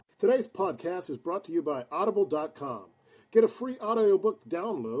Today's podcast is brought to you by Audible.com. Get a free audiobook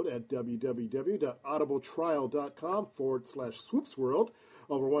download at www.audibletrial.com/swoopsworld.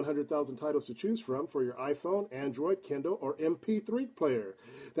 Over 100,000 titles to choose from for your iPhone, Android, Kindle, or MP3 player.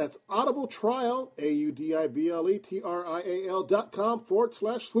 That's Audible Trial,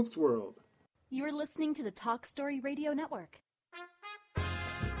 AUDIBLETRIAL.com/swoopsworld. You're listening to the Talk Story Radio Network.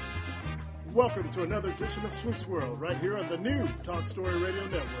 Welcome to another edition of Swoop's World, right here on the new Talk Story Radio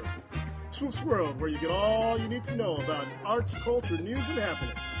Network. Swoop's World, where you get all you need to know about arts, culture, news, and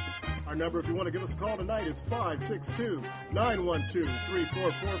happenings. Our number, if you want to give us a call tonight, is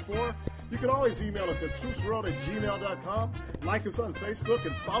 562-912-3444. You can always email us at swoopsworld@gmail.com, like us on Facebook,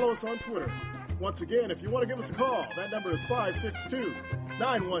 and follow us on Twitter. Once again, if you want to give us a call, that number is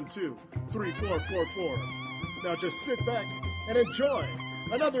 562-912-3444. Now just sit back and enjoy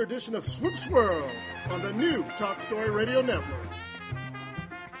another edition of Swoop's World on the new Talk Story Radio Network.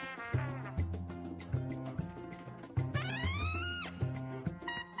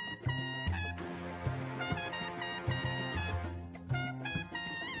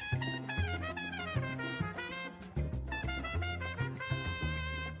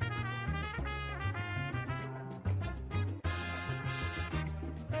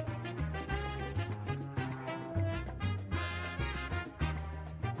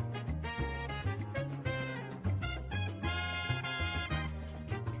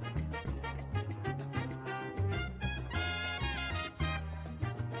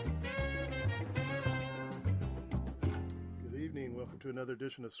 To another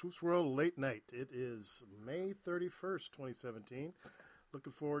edition of Swoop's World Late Night. It is May 31st, 2017.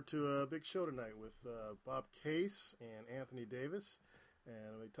 Looking forward to a big show tonight with Bob Case and Anthony Davis.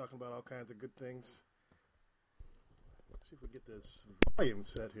 And we'll be talking about all kinds of good things. Let's see if we get this volume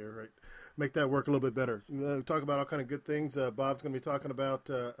set here, right? Make that work a little bit better. Talk about all kinds of good things. Bob's going to be talking about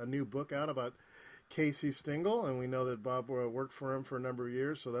a new book out about Casey Stengel, and we know that Bob worked for him for a number of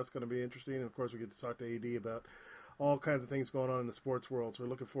years, so that's going to be interesting. And, of course, we get to talk to AD about all kinds of things going on in the sports world. So we're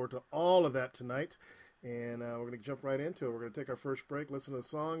looking forward to all of that tonight. And we're going to jump right into it. We're going to take our first break, listen to the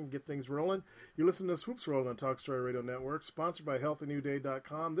song, get things rolling. You're listening to Swoop's World on Talk Story Radio Network, sponsored by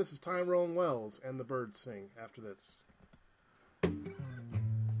HealthyNewDay.com. This is Tyrone Wells and the Birds Sing after this.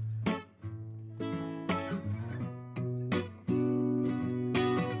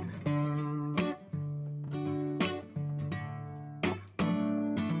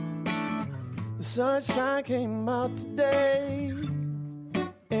 The sunshine came out today,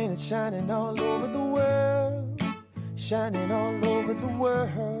 and it's shining all over the world, shining all over the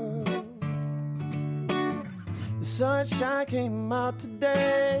world. The sunshine came out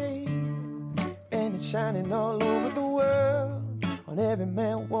today, and it's shining all over the world, on every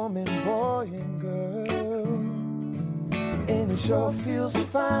man, woman, boy, and girl. And it sure feels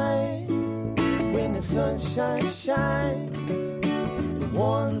fine when the sunshine shines. It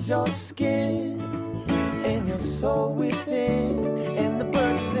warms your skin and your soul within, and the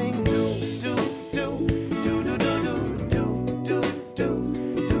birds sing do do do do do do do do do do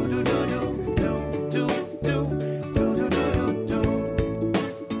do do do do do do do.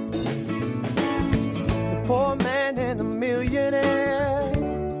 The poor man and the millionaire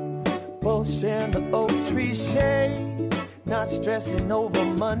both sharing the oak tree shade, not stressing over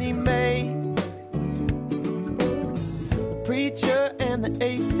money made. Preacher and the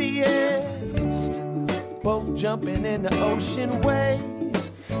atheist both jumping in the ocean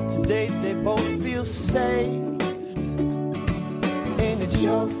waves. Today they both feel saved, and it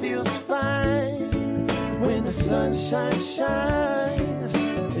sure feels fine when the sunshine shines.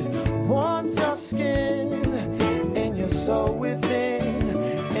 It warms your skin and your soul within,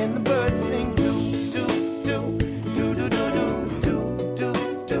 and the birds sing do do do do do do do do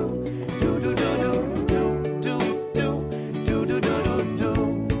do do do do do.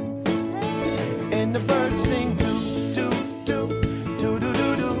 And the birds sing do do do do do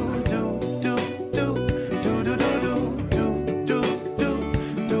do do do do do do do do do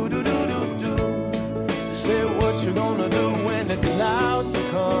do do do do. Say what you're gonna do when the clouds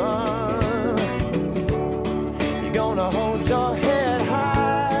come. You're gonna hold your head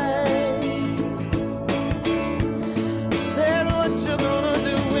high. Say what you're gonna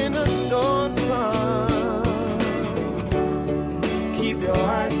do when the storms come. Keep your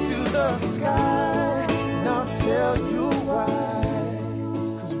eyes to the sky. Tell you why,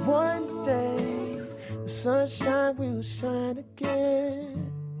 'cause one day the sunshine will shine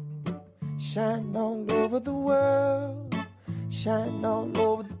again, shine all over the world, shine all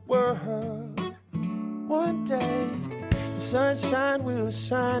over the world. One day the sunshine will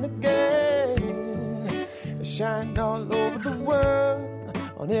shine again, shine all over the world,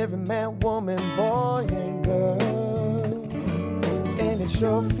 on every man, woman, boy, and girl. And it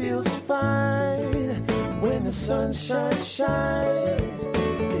sure feels fine when the sunshine shines.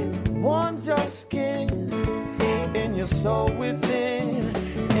 It warms your skin and your soul within,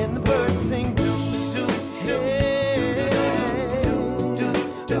 and the birds sing do do do.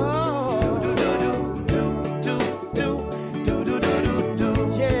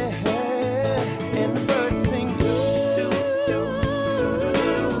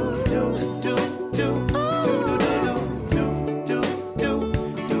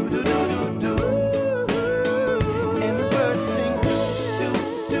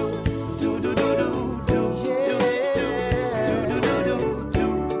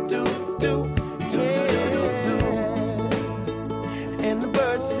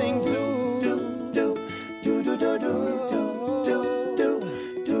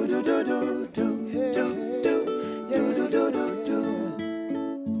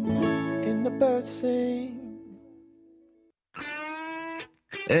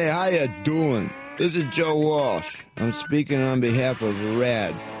 Hey, how you doing? This is Joe Walsh. I'm speaking on behalf of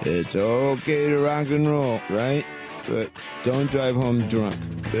RAD. It's okay to rock and roll, right? But don't drive home drunk.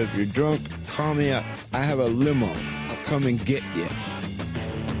 If you're drunk, call me up. I have a limo. I'll come and get you.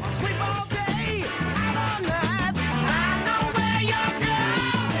 Sleep all day, out all night. I know where you're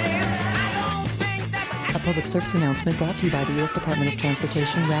going. I don't think that's A public service announcement brought to you by the U.S. Department of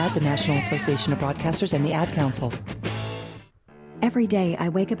Transportation, RAD, the National Association of Broadcasters, and the Ad Council. Every day I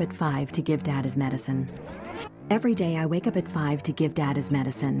wake up at 5 to give Dad his medicine. Every day I wake up at 5 to give Dad his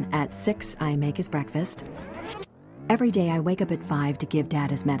medicine. At 6 I make his breakfast. Every day I wake up at 5 to give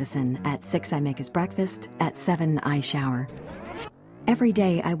Dad his medicine. At 6 I make his breakfast. At 7 I shower. Every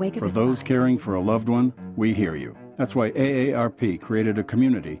day I wake up For at those 5. caring for a loved one, we hear you. That's why AARP created a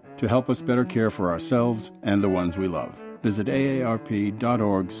community to help us better care for ourselves and the ones we love. Visit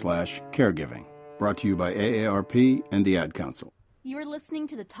aarp.org/caregiving. Brought to you by AARP and the Ad Council. You're listening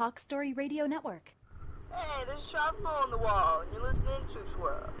to the Talk Story Radio Network. Hey, there's a sharp hole in the wall, and you're listening to Swoop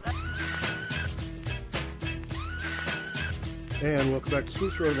World. And welcome back to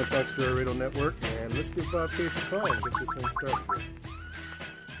Swoop World on the Talk Story Radio Network. And let's give Bob Case a call and get this thing started here.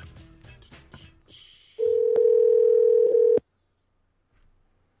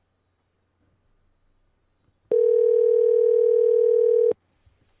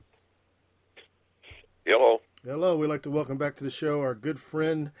 Hello. Hello, we'd like to welcome back to the show our good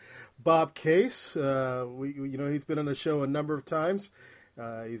friend Bob Case. He's been on the show a number of times.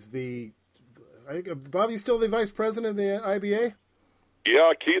 Bob, you still the vice president of the IBA?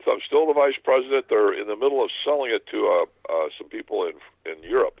 Yeah, Keith, I'm still the vice president. They're in the middle of selling it to some people in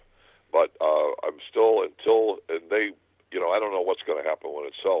Europe, but I'm still I don't know what's going to happen when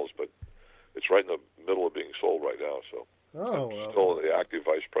it sells, but it's right in the middle of being sold right now. So. I'm still the active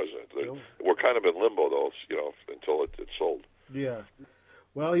vice president. We're kind of in limbo, though, until it's sold. Yeah.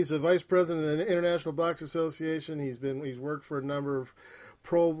 Well, he's a vice president of the International Box Association. He's worked for a number of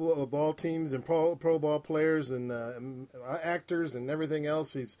pro ball teams and pro ball players and actors and everything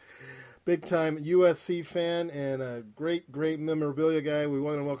else. He's big time USC fan and a great memorabilia guy. We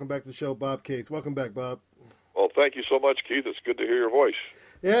want to welcome back to the show Bob Case. Welcome back, Bob. Well, thank you so much, Keith. It's good to hear your voice.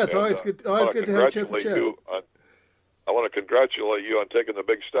 Yeah, it's always good to have a chance to chat. I want to congratulate you on taking the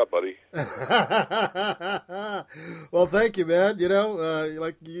big step, buddy. Well, thank you, man.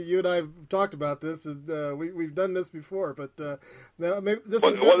 Like you and I have talked about this. We've done this before, but now maybe this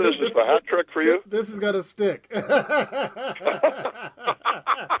is the hat trick for you? This has got to stick.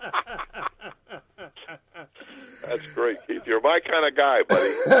 That's great, Keith. You're my kind of guy,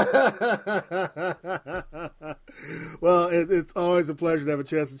 buddy. Well, it's always a pleasure to have a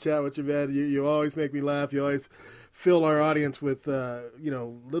chance to chat with you, man. You always make me laugh. You always fill our audience with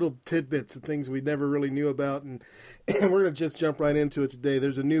little tidbits of things we never really knew about, and we're going to just jump right into it today.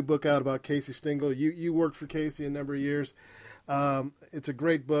 There's a new book out about Casey Stengel. You worked for Casey a number of years. It's a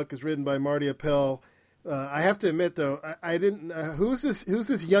great book. It's written by Marty Appel. I have to admit, though, I didn't. Who's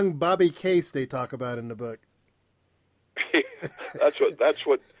this young Bobby Case they talk about in the book? That's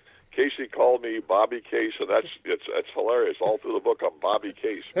what Casey called me, Bobby Case, and it's hilarious. All through the book, I'm Bobby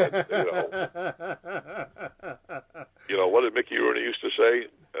Case. But, what did Mickey Rooney used to say?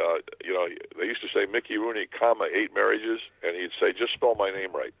 They used to say Mickey Rooney, 8 marriages, and he'd say, just spell my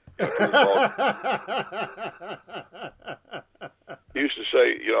name right. He used to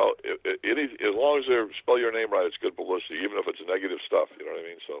say, as long as they spell your name right, it's good publicity, even if it's negative stuff. You know what I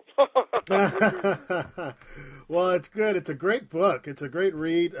mean? So. Well, it's good. It's a great book. It's a great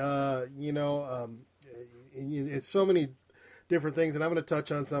read. It's so many different things, and I'm going to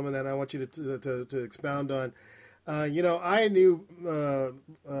touch on some of that. I want you to expound on. I knew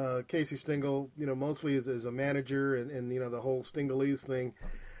Casey Stengel, mostly as a manager and the whole Stengelese thing.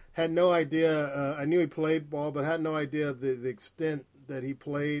 Had no idea. I knew he played ball, but had no idea the extent that he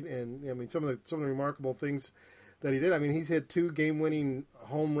played, and I mean some of the remarkable things that he did. I mean, he's hit 2 game-winning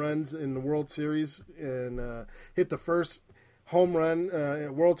home runs in the World Series, and hit the first home run,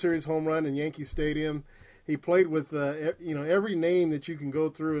 World Series home run in Yankee Stadium. He played with every name that you can go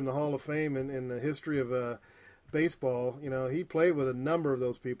through in the Hall of Fame and in the history of baseball. He played with a number of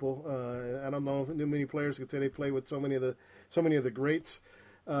those people. I don't know if many players could say they played with so many of the greats.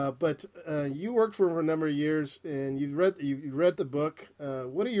 But you worked for him for a number of years, and you read the book.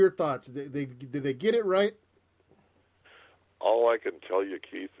 What are your thoughts? Did they get it right? All I can tell you,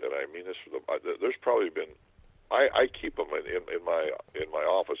 Keith, and I mean this, there's probably been. I keep them in my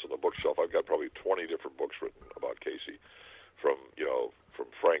office on the bookshelf. I've got probably 20 different books written about Casey, from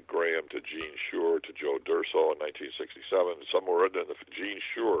Frank Graham to Gene Shure to Joe D'Urso in 1967. Some were written in the Gene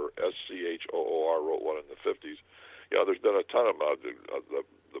Shure, Schoor, wrote one in the 50s. There's been a ton of them. The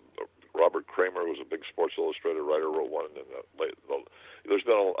Robert Kramer, who was a big Sports Illustrated writer, wrote one. And there's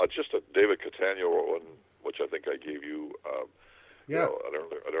been just a David Catania wrote one, which I think I gave you.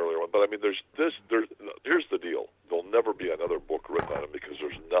 An earlier one. But I mean, here's the deal. There'll never be another book written on him because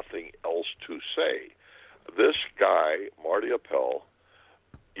there's nothing else to say. This guy, Marty Appel.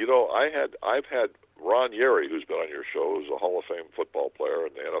 I've had Ron Yeri, who's been on your show, who's a Hall of Fame football player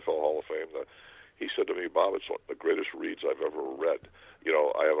in the NFL Hall of Fame. He said to me, Bob, it's one of the greatest reads I've ever read.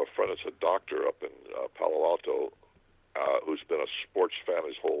 I have a friend that's a doctor up in Palo Alto who's been a sports fan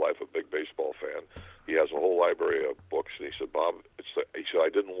his whole life, a big baseball fan. He has a whole library of books, and he said, Bob, he said, I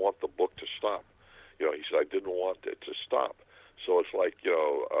didn't want the book to stop. He said, I didn't want it to stop. So it's like,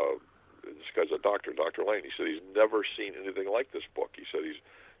 this guy's a doctor, Dr. Lane. He said he's never seen anything like this book. He said he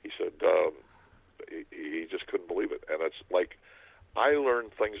just couldn't believe it. And it's like, I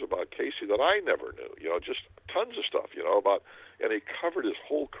learned things about Casey that I never knew, just tons of stuff, about, and he covered his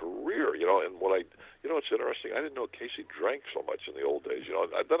whole career, and it's interesting, I didn't know Casey drank so much in the old days,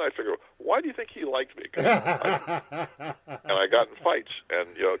 then I figured, why do you think he liked me? And I got in fights,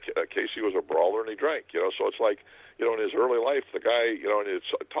 and, Casey was a brawler and he drank, so it's like, in his early life, the guy, and it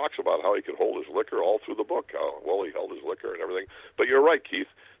talks about how he could hold his liquor all through the book, how well he held his liquor and everything, but you're right,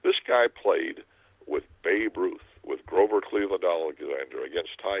 Keith, this guy played with Babe Ruth, with Grover Cleveland Alexander,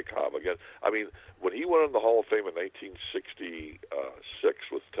 against Ty Cobb, when he went in the Hall of Fame in 1966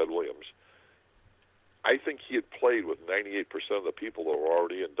 with Ted Williams, I think he had played with 98% of the people that were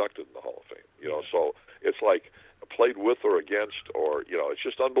already inducted in the Hall of Fame. So it's like played with or against, or it's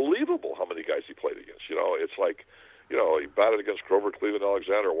just unbelievable how many guys he played against. It's like, he batted against Grover Cleveland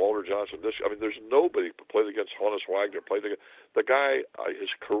Alexander, Walter Johnson. There's nobody played against Honus Wagner. The guy,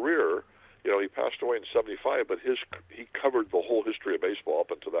 his career. He passed away in 1975, but he covered the whole history of baseball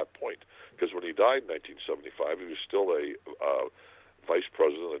up until that point. Because when he died in 1975, he was still a vice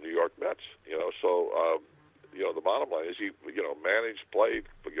president of the New York Mets. The bottom line is he managed, played.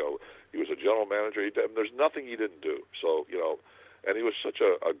 He was a general manager. There's nothing he didn't do. So and he was such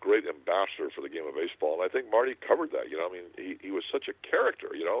a great ambassador for the game of baseball. And I think Marty covered that. He was such a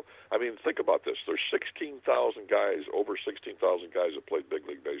character. Think about this. There's 16,000 guys, over 16,000 guys that played big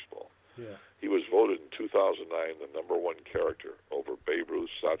league baseball. Yeah. He was voted in 2009 the number one character over Babe Ruth,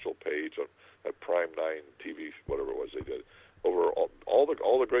 Satchel Paige, at Prime 9 TV, whatever it was they did. Over all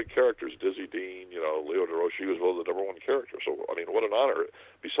the great characters, Dizzy Dean, Leo DeRoche, he was voted the number one character. So, what an honor.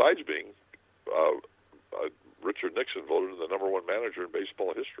 Besides being Richard Nixon voted the number one manager in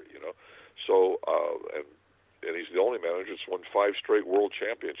baseball history, So, and he's the only manager that's won 5 straight world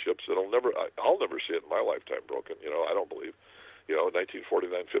championships. I'll never see it in my lifetime broken, I don't believe.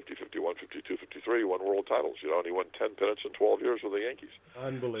 1949, 50, 51, 52, 53, he won world titles, and he won 10 pennants in 12 years with the Yankees.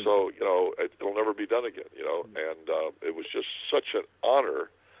 Unbelievable. So, it'll never be done again, and it was just such an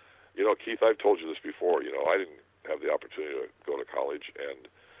honor. Keith, I've told you this before, I didn't have the opportunity to go to college, and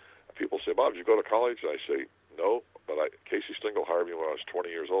people say, Bob, did you go to college? And I say, no, but Casey Stengel hired me when I was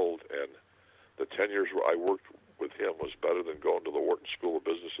 20 years old, and the 10 years I worked with him was better than going to the Wharton School of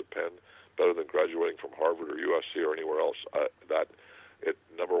Business at Penn, better than graduating from Harvard or USC or anywhere else.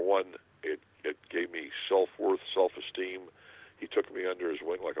 Number one, it gave me self-worth, self-esteem. He took me under his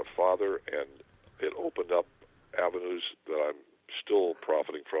wing like a father, and it opened up avenues that I'm still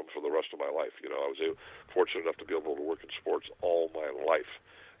profiting from for the rest of my life. I was fortunate enough to be able to work in sports all my life.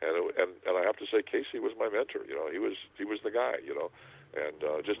 And I have to say, Casey was my mentor. He was the guy. And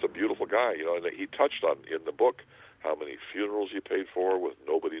just a beautiful guy. And he touched on in the book how many funerals he paid for with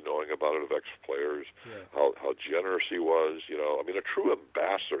nobody knowing about it of ex-players. Yeah. How generous he was. A true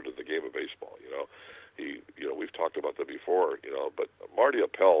ambassador to the game of baseball. we've talked about that before, but Marty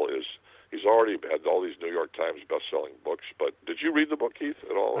Appel he's already had all these New York Times best-selling books. But did you read the book, Keith,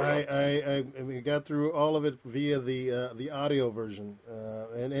 at all? I got through all of it via the audio version,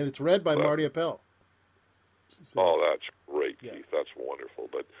 and it's read by Marty Appel. Oh, that's great, Keith. That's wonderful.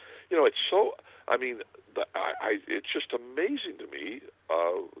 But it's so. I mean, it's just amazing to me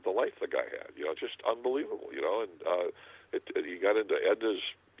the life the guy had. Just unbelievable. And he got into Edna's.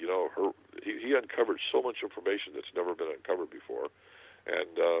 He uncovered so much information that's never been uncovered before,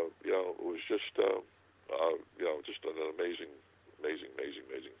 and it was just just an amazing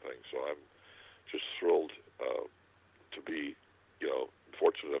thing. So I'm just thrilled to be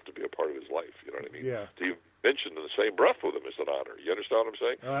fortunate enough to be a part of his life. You know what I mean? Yeah. To mention in the same breath with him is an honor. You understand what I'm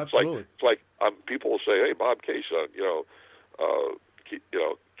saying? Oh, absolutely. It's like people will say, "Hey, Bob Case,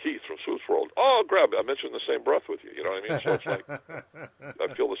 Keith from Swoop's World." Oh, grab it. I mentioned the same breath with you. You know what I mean? So it's like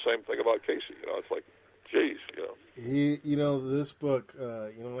I feel the same thing about Casey. It's like, geez, this book,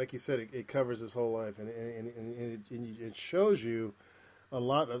 like you said, it covers his whole life, and it shows you a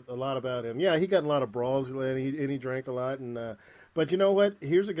lot about him. Yeah, he got in a lot of brawls, and he drank a lot, and but you know what?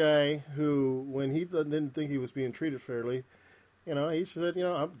 Here's a guy who, when he didn't think he was being treated fairly, he said,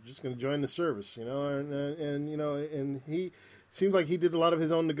 I'm just going to join the service, and he seems like he did a lot of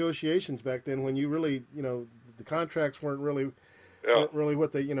his own negotiations back then when you really, the contracts weren't really. Yeah. Really,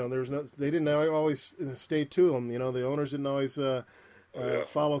 what they they didn't always stay to them. The owners didn't always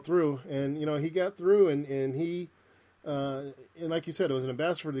follow through, and he got through, and he and like you said, it was an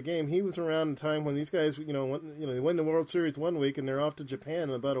ambassador for the game. He was around in time when these guys, they win the World Series one week and they're off to Japan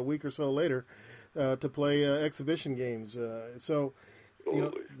about a week or so later to play exhibition games. So.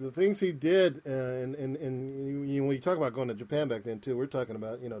 The things he did, and when you talk about going to Japan back then too, we're talking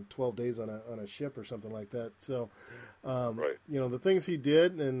about 12 days on a ship or something like that. So, right. The things he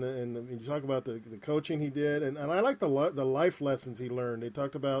did, and you talk about the coaching he did, and I like the life lessons he learned. They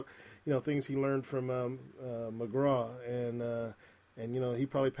talked about things he learned from McGraw, and he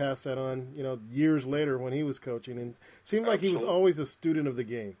probably passed that on years later when he was coaching, and it seemed like he was always a student of the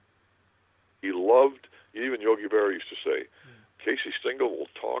game. He loved. Even Yogi Berra used to say, Casey Stengel will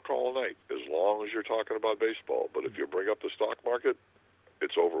talk all night as long as you're talking about baseball. But if you bring up the stock market,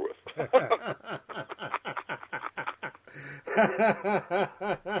 it's over with.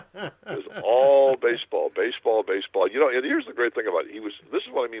 It's all baseball. And here's the great thing about it. This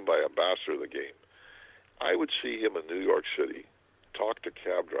is what I mean by ambassador of the game. I would see him in New York City, talk to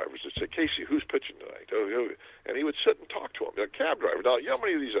cab drivers and say, Casey, who's pitching tonight? And he would sit and talk to them. Cab driver. Now, how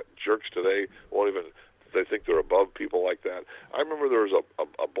many of these jerks today won't even... They think they're above people like that. I remember there was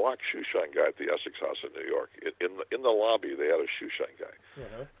a black shoe shine guy at the Essex House in New York. In the lobby, they had a shoe shine guy.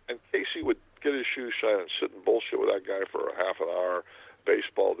 Uh-huh. And Casey would get his shoe shine and sit and bullshit with that guy for a half an hour.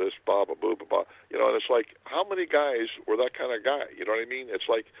 Baseball, this, blah, blah, blah, blah. And it's like, how many guys were that kind of guy? You know what I mean? It's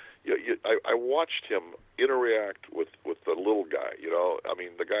like, I watched him interact with the little guy, I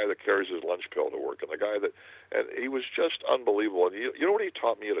mean, the guy that carries his lunch pail to work, and the guy and he was just unbelievable. And you know what he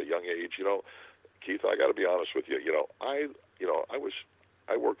taught me at a young age, Keith, I got to be honest with you. I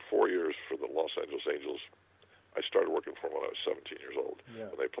worked 4 years for the Los Angeles Angels. I started working for them when I was 17 years old,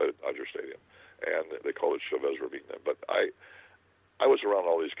 when they played at Dodger Stadium, and they called it Chavez Ravine then. But I was around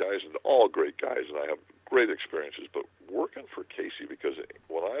all these guys, and all great guys, and I have great experiences. But working for Casey, because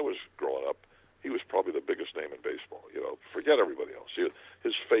when I was growing up, he was probably the biggest name in baseball. Forget everybody else.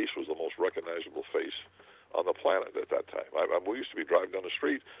 His face was the most recognizable face on the planet at that time. We used to be driving down the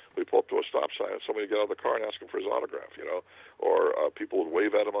street, we'd pull up to a stop sign, and somebody would get out of the car and ask him for his autograph, or people would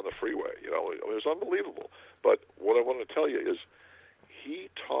wave at him on the freeway. It was unbelievable. But what I want to tell you is he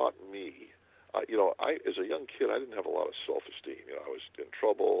taught me, as a young kid, I didn't have a lot of self-esteem. I was in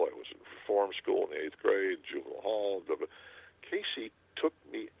trouble. I was in reform school in the 8th grade, juvenile hall. Casey took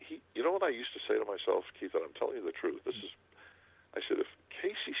me, you know what I used to say to myself, Keith, and I'm telling you the truth, I said, if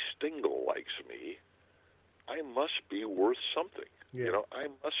Casey Stengel likes me, I must be worth something. Yeah. I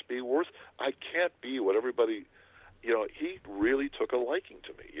must be worth. I can't be what everybody. He really took a liking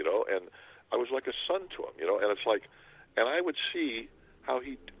to me. And I was like a son to him. And it's like, and I would see how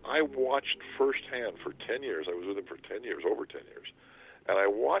I watched firsthand for 10 years. I was with him for 10 years, over 10 years, and I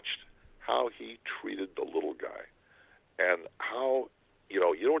watched how he treated the little guy, and how you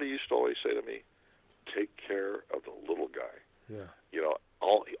know what he used to always say to me, take care of the little guy. Yeah.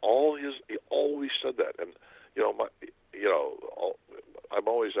 He always said that, and I'm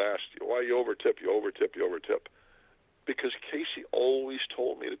always asked, why you overtip, because Casey always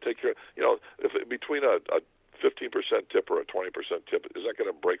told me to take care. If between a 15% tip or a 20% tip, is that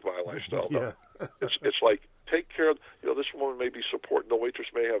going to break my lifestyle? Yeah. It's like, take care of, this woman may be supporting, the waitress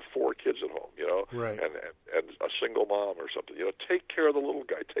may have 4 kids at home, right. and a single mom or something. Take care of the little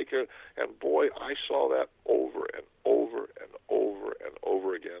guy. Take care. And boy, I saw that over and over and over and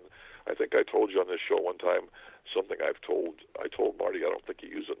over again. I think I told you on this show one time something I told Marty. I don't think he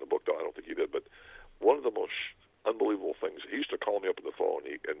used it in the book, though. I don't think he did. But one of the most unbelievable things, he used to call me up on the phone,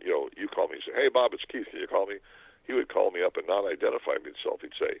 and you call me and say, "Hey, Bob, it's Keith. Can you call me?" He would call me up and not identify himself.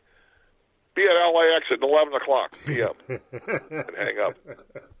 He'd say, "Be at LAX at 11 o'clock p.m. and hang up.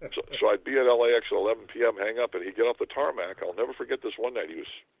 So I'd be at LAX at 11 p.m., hang up, and he'd get off the tarmac. I'll never forget this one night.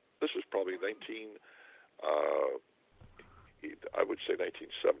 This was probably I would say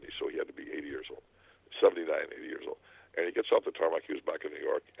 1970, so he had to be 80 years old, 79, 80 years old. And he gets off the tarmac. He was back in New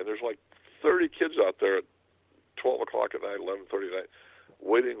York, and there's like 30 kids out there at 12 o'clock at night, 11:30 at night,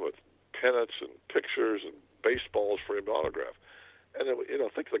 waiting with pennants and pictures and baseballs for him to autograph. And then,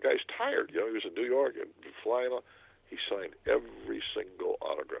 think the guy's tired. He was in New York and flying on. He signed every single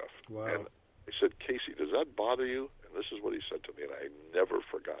autograph. Wow. And I said, "Casey, does that bother you?" And this is what he said to me, and I never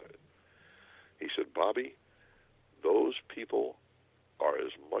forgot it. He said, "Bobby, those people are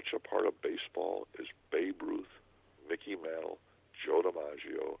as much a part of baseball as Babe Ruth, Mickey Mantle, Joe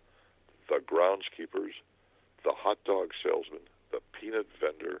DiMaggio, the groundskeepers, the hot dog salesman, the peanut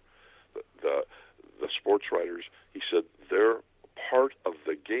vendor, the sports writers." He said, "They're part of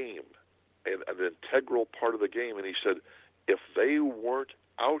the game, and an integral part of the game." And he said, "If they weren't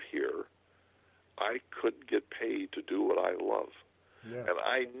out here, I couldn't get paid to do what I love." Yeah. And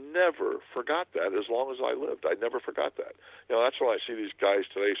I never forgot that as long as I lived. I never forgot that. That's when I see these guys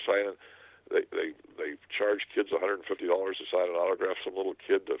today signing. They charge kids $150 to sign an autograph, some little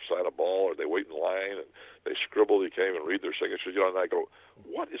kid to sign a ball, or they wait in line and they scribble. You can't even read their signatures. And I go,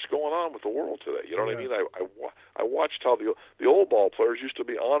 what is going on with the world today? You know what I mean? I watched how the old ball players used to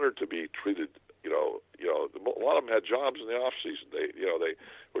be honored to be treated. A lot of them had jobs in the off season. They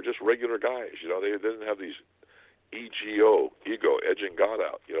were just regular guys. They didn't have these ego, edging God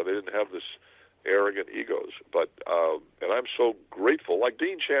out. They didn't have this arrogant egos. But and I'm so grateful. Like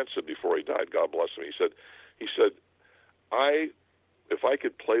Dean Chance said before he died, God bless him. He said, if I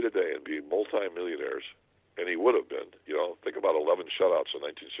could play today and be multi-millionaires, and he would have been. Think about 11 shutouts in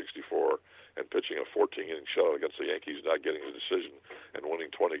 1964 and pitching a 14-inning shutout against the Yankees, not getting a decision, and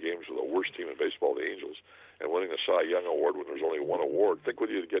winning 20 games with the worst team in baseball, the Angels, and winning the Cy Young Award when there's only one award. Think what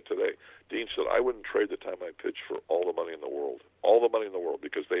you'd get today. Dean said, "I wouldn't trade the time I pitched for all the money in the world,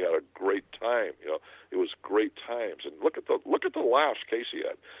 because they had a great time. It was great times." And look at the laughs Casey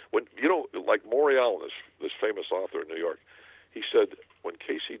had when like Maury Allen, this famous author in New York. He said when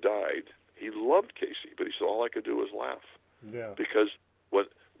Casey died, he loved Casey, but he said all I could do was laugh. Yeah. Because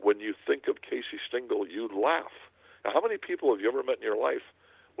when you think of Casey Stengel, you'd laugh. Now, how many people have you ever met in your life?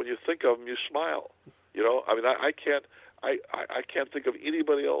 When you think of them, you smile. I can't think of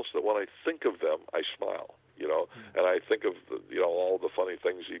anybody else that when I think of them, I smile. And I think of all the funny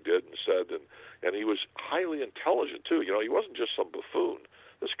things he did and said, and he was highly intelligent too. He wasn't just some buffoon.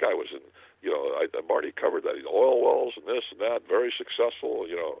 This guy was in. Marty covered that. Oil wells and this and that. Very successful.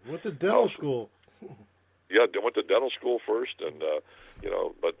 Went to dental school. Yeah, went to dental school first, and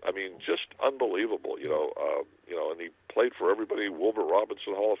but I mean, just unbelievable. And he played for everybody. Wilbur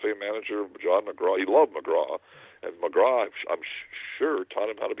Robinson, Hall of Fame manager, John McGraw. He loved McGraw, and McGraw, I'm sure, taught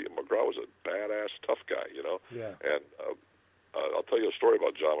him how to be. McGraw was a badass, tough guy. Yeah. And I'll tell you a story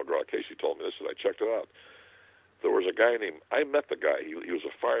about John McGraw. Casey told me this, and I checked it out. There was a guy I met the guy. He was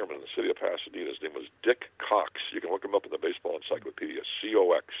a fireman in the city of Pasadena. His name was Dick Cox. You can look him up in the baseball encyclopedia,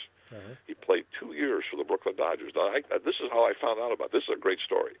 COX. Uh-huh. He played 2 years for the Brooklyn Dodgers. Now, this is how I found out about it. This is a great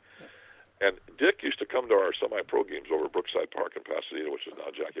story. And Dick used to come to our semi-pro games over at Brookside Park in Pasadena, which is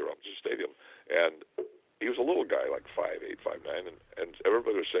now Jackie Robinson Stadium. And he was a little guy, like 5'8", 5'9", and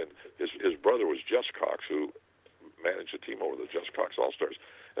everybody was saying his brother was Jess Cox, who managed a team over the Jess Cox All-Stars.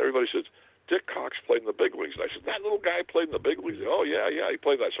 And everybody says, Dick Cox played in the big leagues. And I said, that little guy played in the big leagues? Oh, yeah, he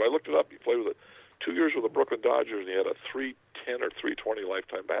played that. So I looked it up. He played with 2 years with the Brooklyn Dodgers, and he had a .310 or .320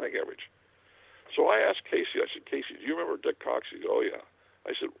 lifetime batting average. So I asked Casey, Casey, do you remember Dick Cox? He said, oh, yeah.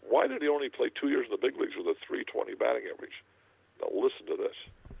 I said, why did he only play 2 years in the big leagues with a .320 batting average? Now listen to this.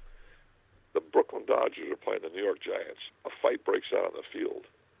 The Brooklyn Dodgers are playing the New York Giants. A fight breaks out on the field.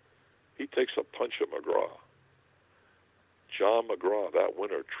 He takes a punch at McGraw. John McGraw, that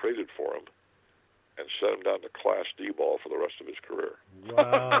winter, traded for him and sent him down to Class D ball for the rest of his career.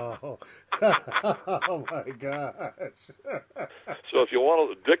 Wow. Oh, my gosh. So if you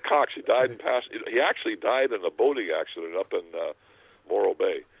want to, Dick Cox, he actually died in a boating accident up in Morro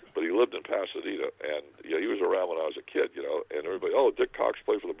Bay. But he he lived in Pasadena, and he was around when I was a kid, and everybody, Dick Cox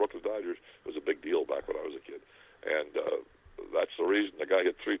played for the Brooklyn Dodgers. It was a big deal back when I was a kid, and that's the reason the guy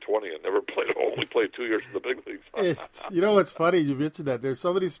hit 320 and never only played 2 years in the big leagues. It's funny you mentioned that. There's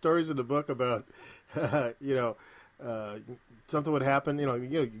so many stories in the book about, something would happen.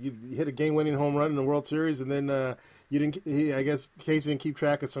 You hit a game-winning home run in the World Series, and then I guess Casey didn't keep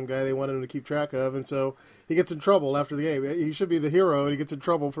track of some guy they wanted him to keep track of, and so he gets in trouble after the game. He should be the hero, and he gets in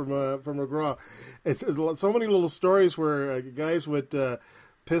trouble from McGraw. It's so many little stories where guys would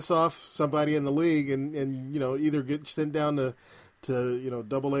piss off somebody in the league, and either get sent down to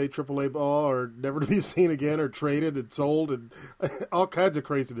AA, AAA ball, or never to be seen again, or traded and sold, and all kinds of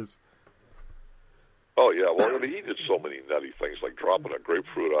craziness. Oh, yeah. Well, he did so many nutty things, like dropping a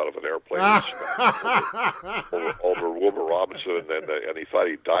grapefruit out of an airplane over Wilbur Robinson, and he thought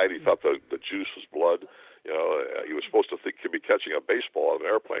he died. He thought the juice was blood. He was supposed to be catching a baseball out of an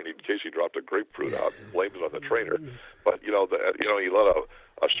airplane in case he dropped a grapefruit out and blamed it on the trainer. But, he let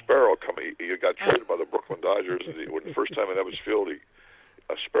a sparrow come. He got traded by the Brooklyn Dodgers. When the first time in Evans Field,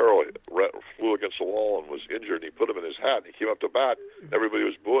 a sparrow flew against the wall and was injured, and he put him in his hat, and he came up to bat. Everybody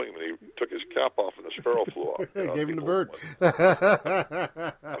was booing him, and he took his cap off, and the sparrow flew off. Gave him the bird.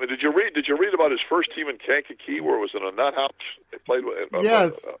 I mean, did you read about his first team in Kankakee, where it was in a nut house? They played with.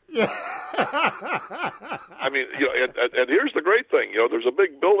 Yes. I mean, and here's the great thing. There's a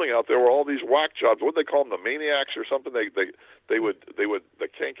big building out there where all these whack jobs. What do they call them? The maniacs or something? They would the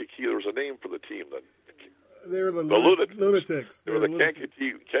Kankakee. There was a name for the team that. They were the lunatics. They were the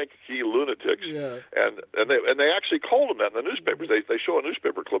Kankakee lunatics, yeah. and they actually called them that in the newspapers. They show a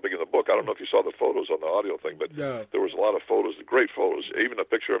newspaper clipping in the book. I don't know if you saw the photos on the audio thing, but there was a lot of photos, great photos, even a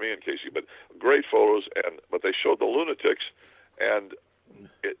picture of me and Casey, but great photos. But they showed the lunatics, and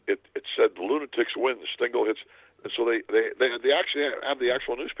it said the lunatics win. Stingle hits. And so they actually have the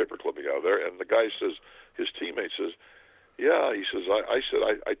actual newspaper clipping out of there, and the guy says, his teammate says. Yeah, he says,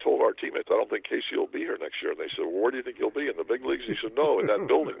 I told our teammates, I don't think Casey will be here next year. And they said, well, where do you think he'll be? In the big leagues? He said, no, in that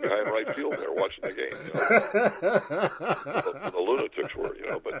building behind right field there watching the game. The lunatics were,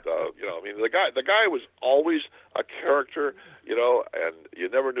 But, I mean, the guy was always a character, and you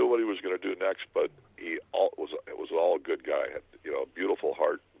never knew what he was going to do next, but it was an all good guy. Had, beautiful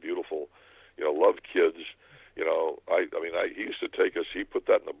heart, beautiful, loved kids. He used to take us, he put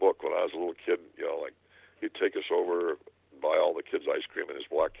that in the book when I was a little kid, like he'd take us over, buy all the kids ice cream in his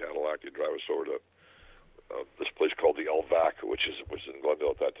black Cadillac. He'd drive us over to this place called the El Vac, which was in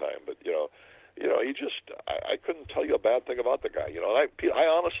Glendale at that time. But he just I couldn't tell you a bad thing about the guy. And I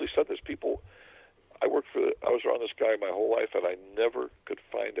honestly said this. I was around this guy my whole life, and I never could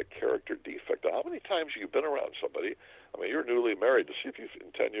find a character defect. How many times have you been around somebody? I mean, you're newly married. To see if in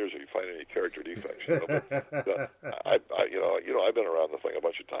 10 years if you find any character defects. I've been around the thing a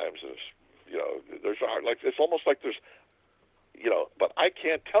bunch of times, and it's almost like there's. But I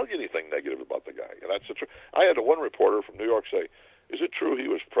can't tell you anything negative about the guy. And that's the truth. I had one reporter from New York say, is it true he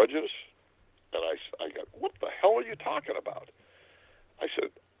was prejudiced? And I got, what the hell are you talking about? I said,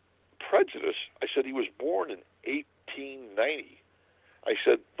 prejudice? I said, he was born in 1890. I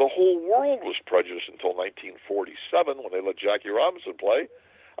said, the whole world was prejudiced until 1947 when they let Jackie Robinson play.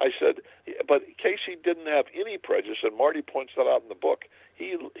 I said, but Casey didn't have any prejudice, and Marty points that out in the book.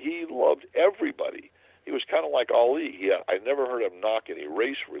 He loved everybody. He was kind of like Ali. I never heard him knock any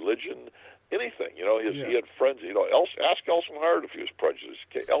race, religion, anything. He had friends. Ask Elson Hart if he was prejudiced.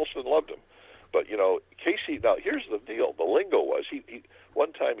 Elson loved him, but Casey. Now here's the deal. The lingo was he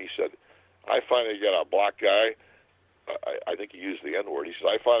one time he said, "I finally get a black guy." I think he used the N-word. He said,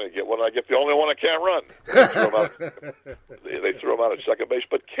 I finally get the only one that can't run. They threw him out at second base.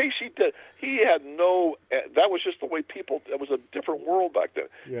 But Casey he had that was just the way people, it was a different world back then.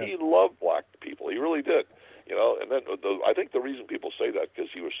 Yeah. He loved black people. He really did. And then I think the reason people say that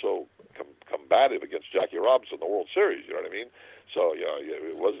because he was so combative against Jackie Robinson in the World Series, you know what I mean? So,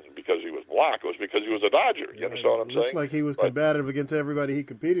 it wasn't because he was black. It was because he was a Dodger. You understand what I'm saying? Looks like he was combative against everybody he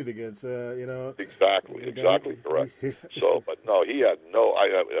competed against, Exactly, correct. So, but no, he had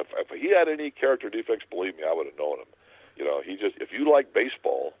if he had any character defects, believe me, I would have known him. He just, if you like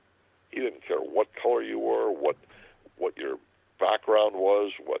baseball, he didn't care what color you were, what your background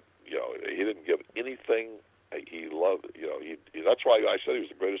was, he didn't give anything. He loved, that's why I said he was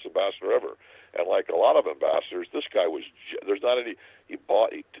the greatest ambassador ever. And like a lot of ambassadors, this guy was, there's not any, it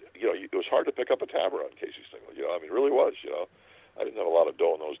was hard to pick up a tab around Casey Stengel. It really was, I didn't have a lot of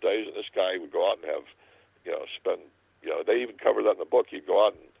dough in those days, and this guy would go out and have, spend, they even covered that in the book. He'd go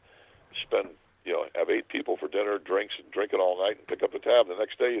out and spend, have 8 people for dinner, drinks, and drink it all night and pick up the tab. The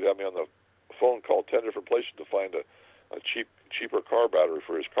next day, he'd have me on the phone, call 10 different places to find a cheaper car battery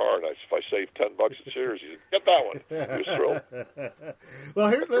for his car, and if I saved $10 at Sears, he said, get that one. He was thrilled. Well,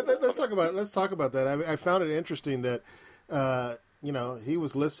 here let's talk about that. I found it interesting that he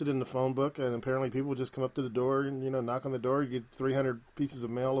was listed in the phone book, and apparently people would just come up to the door and knock on the door. You get 300 pieces of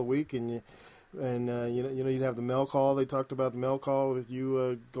mail a week, and you'd have the mail call. They talked about the mail call with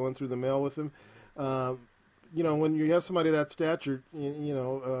you going through the mail with them. When you have somebody of that stature,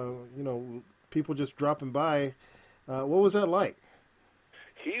 people just dropping by. What was that like?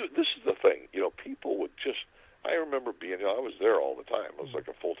 This is the thing. People would just. I remember being. I was there all the time. It was like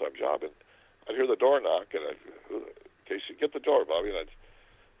a full-time job, and I'd hear the door knock, and Casey, get the door, Bobby. And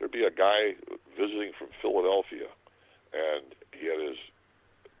there'd be a guy visiting from Philadelphia, and he had his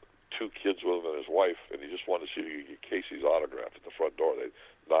 2 kids with him and his wife, and he just wanted to see if he could get Casey's autograph at the front door. They'd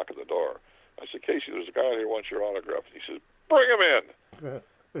knock at the door. I said, Casey, there's a guy out here who wants your autograph. And he said, bring him in.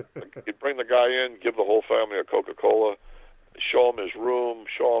 He'd bring the guy in, give the whole family a Coca-Cola, show him his room,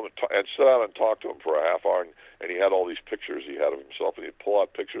 and sit down and talk to him for a half hour. And he had all these pictures he had of himself, and he'd pull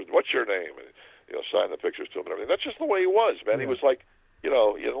out pictures. What's your name? And sign the pictures to him and everything. That's just the way he was, man. Yeah. He was like,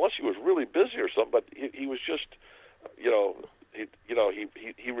 unless he was really busy or something, but he was just,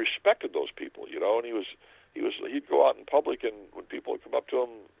 he respected those people, and he'd go out in public, and when people would come up to him,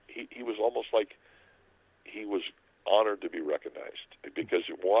 he was almost like he was honored to be recognized. Because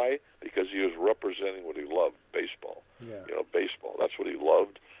why? Because he was representing what he loved, baseball. Yeah. Baseball. That's what he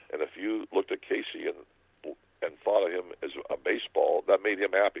loved. And if you looked at Casey and thought of him as a baseball, that made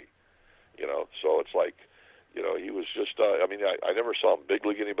him happy. So it's like, he was just, I never saw him big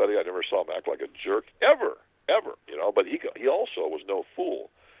league anybody. I never saw him act like a jerk, ever, but he also was no fool.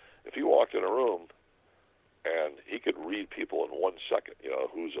 If he walked in a room and he could read people in 1 second,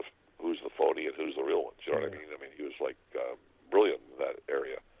 who's the phony and who's the real ones, you know what I mean? I mean, he was like brilliant in that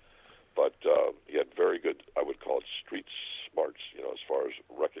area. But he had very good, I would call it street smarts, as far as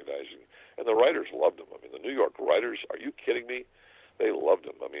recognizing. And the writers loved him. I mean, the New York writers, are you kidding me? They loved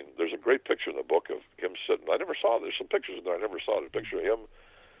him. I mean, there's a great picture in the book of him sitting. I never saw. There's some pictures in there I never saw. There's a picture of him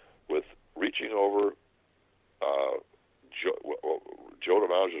with reaching over. Joe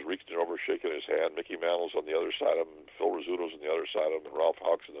DiMaggio's reaching over, shaking his hand. Mickey Mantle's on the other side of him. Phil Rizzuto's on the other side of him, and Ralph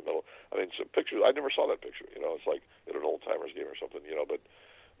Hawks in the middle. I mean, some pictures. I never saw that picture. It's like at an old timers game or something. But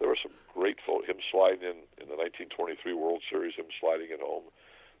there were some great photos. Him sliding in the 1923 World Series. Him sliding in home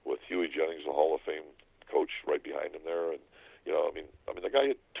with Huey Jennings, the Hall of Fame coach, right behind him there, and. I mean, the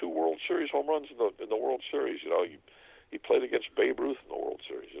guy hit 2 World Series home runs in the World Series. He played against Babe Ruth in the World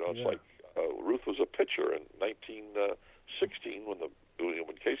Series. It's like Ruth was a pitcher in 1916 when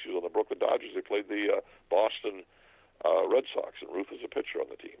Casey was on the Brooklyn Dodgers. They played the Boston Red Sox, and Ruth was a pitcher on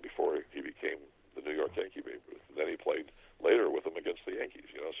the team before he became the New York Yankee Babe Ruth. And then he played later with them against the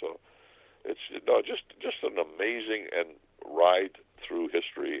Yankees. So it's just an amazing ride through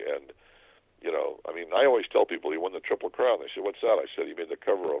history. And I always tell people he won the Triple Crown. They say, what's that? I said, he made the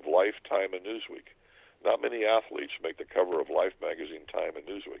cover of Life, Time, and Newsweek. Not many athletes make the cover of Life magazine, Time, and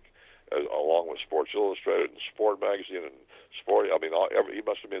Newsweek, along with Sports Illustrated and Sport magazine and Sport. I mean, he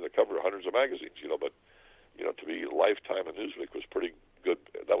must have made the cover of hundreds of magazines, but, to be Life, Time, and Newsweek was pretty good.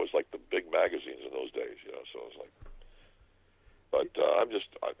 That was like the big magazines in those days, so it was like. But I'm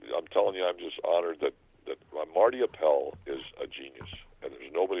telling you, I'm just honored that Marty Appel is a genius. And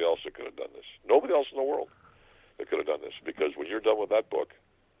there's nobody else that could have done this. Nobody else in the world that could have done this. Because when you're done with that book,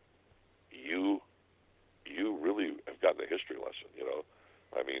 you really have gotten a history lesson,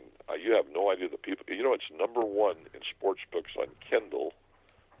 I mean, you have no idea the people. It's number 1 in sports books on Kindle.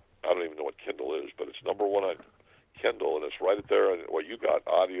 I don't even know what Kindle is, but it's number 1 on Kindle, and it's right there. And what you got,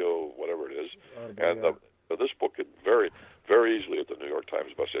 audio, whatever it is. This book could very, very easily at the New York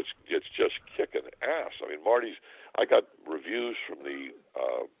Times bestseller. It's just kicking ass. I mean, I got reviews from the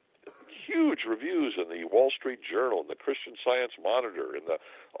huge reviews in the Wall Street Journal and the Christian Science Monitor and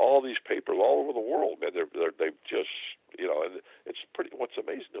all these papers all over the world. Man, they've just and it's pretty. What's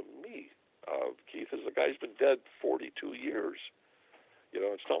amazing to me, Keith, is the guy's been dead 42 years.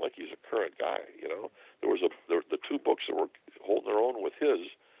 It's not like he's a current guy. There was the 2 books that were holding their own with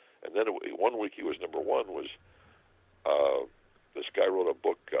his. And then 1 week he was number 1 was this guy wrote a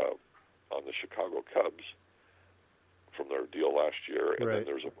book on the Chicago Cubs from their deal last year, and then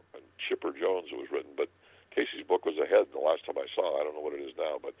there's a Chipper Jones that was written. But Casey's book was ahead the last time I saw it. I don't know what it is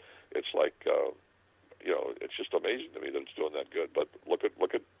now, but it's like it's just amazing to me that it's doing that good. But look at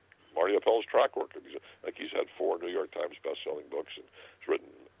Marty Appel's track record. He's had 4 New York Times best-selling books, and he's written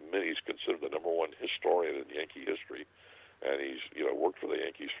many. He's considered the number 1 historian in Yankee history. And he's, worked for the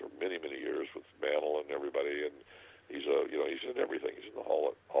Yankees for many, many years with Mantle and everybody. And, he's in everything. He's in the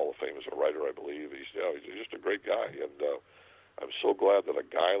Hall of Fame as a writer, I believe. He's just a great guy, and I'm so glad that a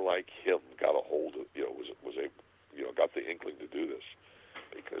guy like him got a hold of, got the inkling to do this,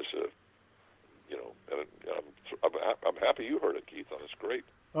 because and I'm happy you heard it, Keith. And it's great.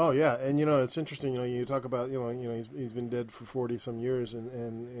 Oh yeah, and it's interesting. You talk about he's been dead for 40 some years,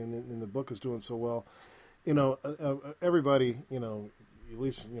 and the book is doing so well. Everybody at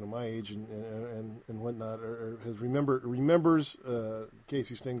least my age and whatnot remembers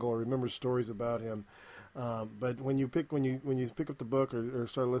Casey Stengel, remembers stories about him. But when you pick up the book or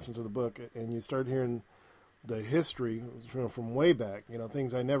start listening to the book and you start hearing the history from way back,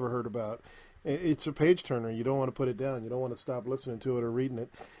 things I never heard about. It's a page turner. You don't want to put it down. You don't want to stop listening to it or reading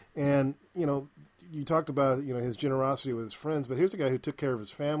it. And you talked about his generosity with his friends, but here's a guy who took care of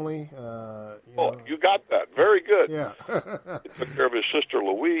his family. You got that. Very good. Yeah. He took care of his sister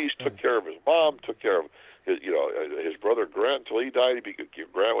Louise. Took care of his mom. Took care of his brother Grant till he died.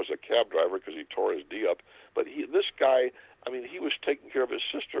 Grant was a cab driver because he tore his D up. But this guy, he was taking care of his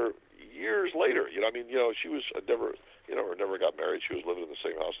sister years later. She was never got married. She was living in the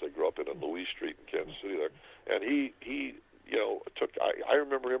same house they grew up in on Louise Street in Kansas City there. And he took. I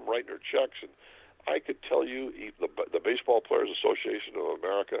remember him writing her checks, and I could tell you the Baseball Players Association of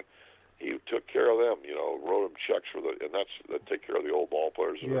America. He took care of them. Wrote them checks and that take care of the old ball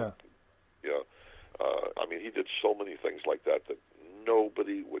players. Yeah. He did so many things like that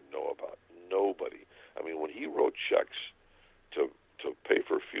nobody would know about. Nobody. When he wrote checks to pay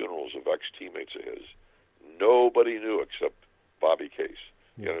for funerals of ex-teammates of his, nobody knew except Bobby Case.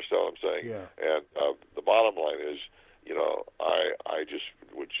 You understand what I'm saying? Yeah. And the bottom line is, I just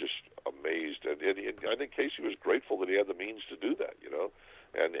was just amazed, and I think Casey was grateful that he had the means to do that.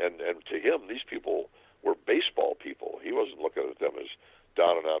 And to him, these people were baseball people. He wasn't looking at them as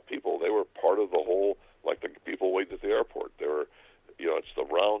down and out people. They were part of the whole, like the people waiting at the airport. They were, it's the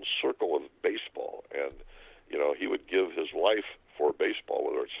round circle of baseball, and he would give his life for baseball,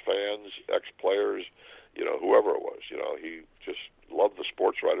 whether it's fans, ex-players, whoever it was. He just loved the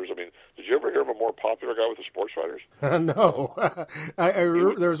sports writers. Did you ever hear of a more popular guy with the sports writers? No.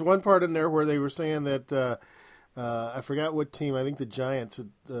 There was one part in there where they were saying that I forgot what team. I think the Giants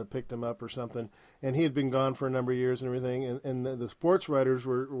had picked him up or something, and he had been gone for a number of years and everything. And the sports writers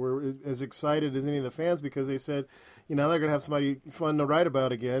were as excited as any of the fans because they said, they're going to have somebody fun to write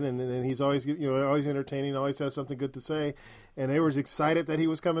about again, and he's always always entertaining, always has something good to say, and they were excited that he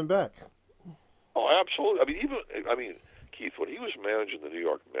was coming back. Oh, absolutely. Keith, when he was managing the New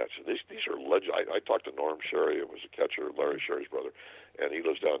York Mets, and these are legends. I talked to Norm Sherry, who was a catcher, Larry Sherry's brother, and he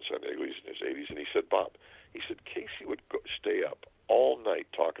lives down in San Diego. He's in his 80s, and he said, Bob, Casey would stay up all night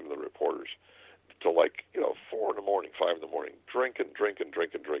talking to the reporters till 4 in the morning, 5 in the morning, drinking.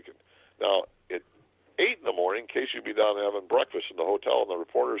 Now, at 8 in the morning, Casey would be down having breakfast in the hotel, and the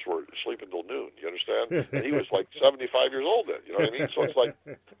reporters were sleeping till noon. You understand? And he was 75 years old then. You know what I mean? So it's like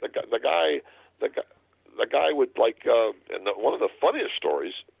the guy would and one of the funniest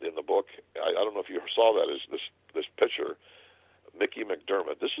stories in the book, I don't know if you saw that, is this pitcher, Mickey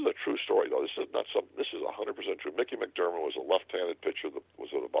McDermott. This is a true story, though. This is 100% true. Mickey McDermott was a left-handed pitcher that was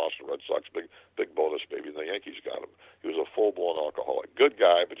with the Boston Red Sox, big bonus baby, and the Yankees got him. He was a full-blown alcoholic. Good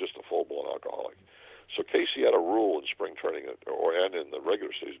guy, but just a full-blown alcoholic. So Casey had a rule in spring training and in the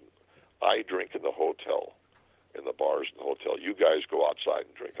regular season. I drink in the hotel, in the bars in the hotel. You guys go outside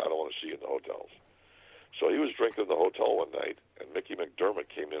and drink. I don't want to see you in the hotels. So he was drinking in the hotel one night, and Mickey McDermott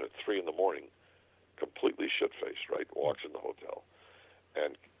came in at 3 in the morning, completely shit-faced, right? Walks in the hotel.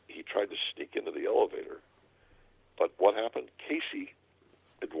 And he tried to sneak into the elevator. But what happened? Casey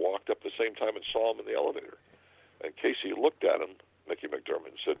had walked up the same time and saw him in the elevator. And Casey looked at him, Mickey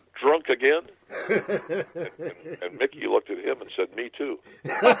McDermott, and said, "Drunk again?" and Mickey looked at him and said, "Me too."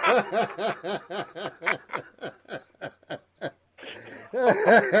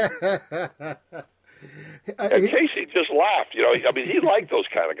 And Casey just laughed. He liked those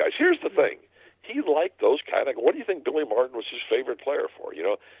kind of guys. Here's the thing. He liked those kind of. What do you think Billy Martin was his favorite player for? He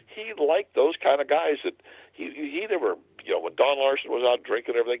liked those kind of guys that he never. When Don Larson was out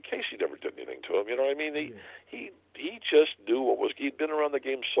drinking and everything, Casey never did anything to him. You know what I mean? He just knew what was. He'd been around the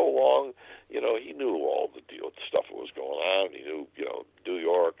game so long. He knew all the stuff that was going on. He knew New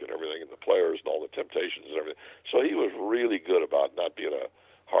York and everything, and the players and all the temptations and everything. So he was really good about not being a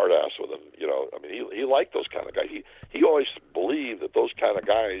hard ass with him. He liked those kind of guys. He always believed that those kind of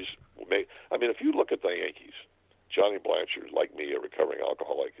guys. If you look at the Yankees, Johnny Blanchard, like me, a recovering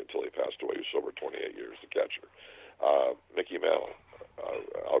alcoholic until he passed away, he was sober 28 years, the catcher. Mickey Mantle,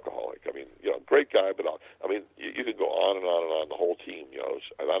 alcoholic. Great guy, but you could go on and on and on. The whole team,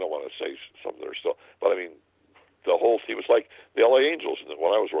 and I don't want to say some that are still, but the whole team. It was like the L.A. Angels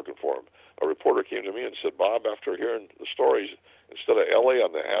when I was working for them. A reporter came to me and said, Bob, after hearing the stories, instead of L.A.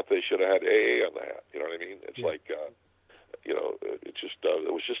 on the hat, they should have had AA on the hat. You know what I mean? It's like, it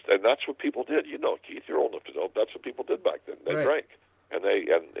was just, and that's what people did. You know, Keith, you're old enough to know, that's what people did back then. They drank. And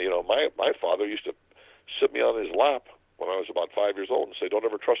my father used to sit me on his lap when I was about 5 years old and say, don't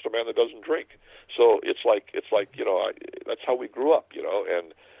ever trust a man that doesn't drink. So it's like that's how we grew up,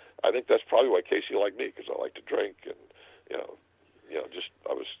 and I think that's probably why Casey liked me, because I like to drink, and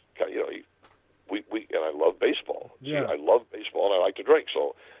I was kind of, and I love baseball. Yeah. I love baseball and I like to drink.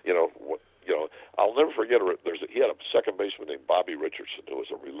 So I'll never forget. He had a second baseman named Bobby Richardson, who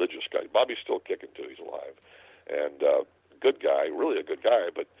was a religious guy. Bobby's still kicking too; he's alive, and good guy, really a good guy.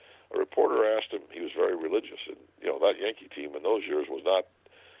 But a reporter asked him; he was very religious, and that Yankee team in those years was not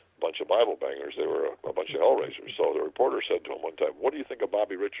a bunch of Bible bangers; they were a bunch of hellraisers. So the reporter said to him one time, "What do you think of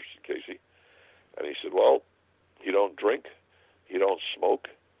Bobby Richardson, Casey?" And he said, "Well, he don't drink, he don't smoke,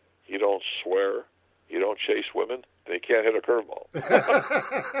 he don't swear, he don't chase women, and he can't hit a curveball."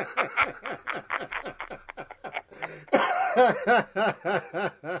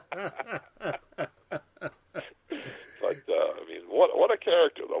 What a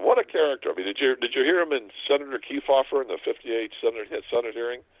character, though. What a character. I mean, did you hear him in Senator Kefauver in the '58 Senate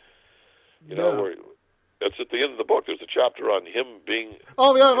hearing? No. Where it's at the end of the book. There's a chapter on him being.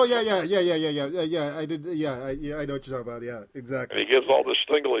 Yeah. I did. Yeah, I know what you're talking about. Yeah, exactly. And he gives all this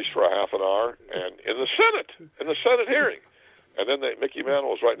Stinglish for a half an hour, and in the Senate hearing. And then Mickey Mantle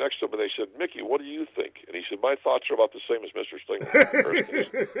was right next to him, and they said, "Mickey, what do you think?" And he said, "My thoughts are about the same as Mr. Stinglish."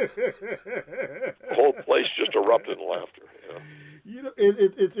 The whole place just erupted in laughter.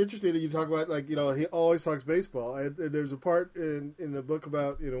 It's interesting that you talk about, he always talks baseball. And there's a part in the book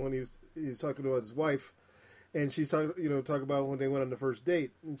about, when he's talking about his wife, and she's talking about when they went on the first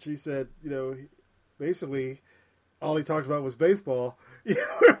date, and she said, basically all he talked about was baseball.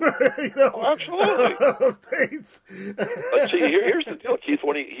 Absolutely. Those dates. But see, here's the deal, Keith.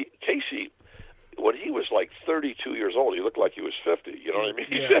 Casey, when he was like 32 years old, he looked like he was 50. You know what I mean?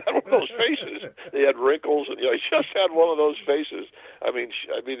 He had one of those faces. They had wrinkles, and he just had one of those faces. I mean,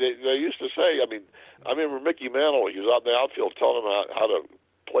 they used to say. I remember Mickey Mantle. He was out in the outfield telling him how to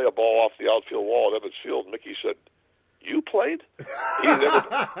play a ball off the outfield wall at Ebbets Field. And Mickey said, "You played?"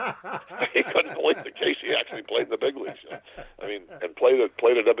 He couldn't believe that Casey actually played in the big leagues. And played at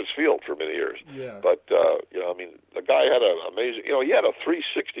Ebbets Field for many years. Yeah. But the guy had an amazing. He had a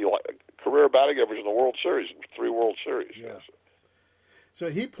 360 career batting average in the World Series, 3 World Series. Yeah. So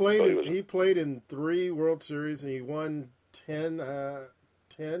he played. He played in 3 World Series, and he won 10. 10.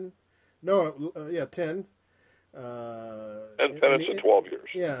 10. 10 pennants in 12 years.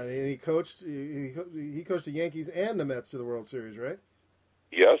 Yeah, and he coached. He coached the Yankees and the Mets to the World Series, right?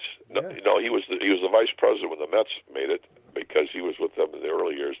 Yes. No, he was the vice president when the Mets made it, because he was with them in the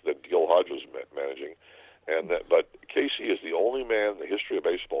early years. Then Gil Hodge was managing, but Casey is the only man in the history of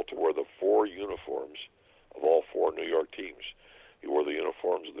baseball to wear the 4 uniforms of all 4 New York teams. He wore the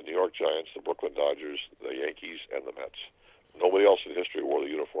uniforms of the New York Giants, the Brooklyn Dodgers, the Yankees, and the Mets. Nobody else in history wore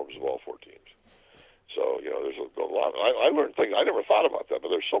the uniforms of all 4 teams. So, there's a lot. I learned things. I never thought about that, but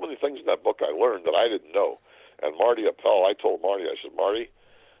there's so many things in that book I learned that I didn't know. And Marty Appel, I told Marty, I said, "Marty,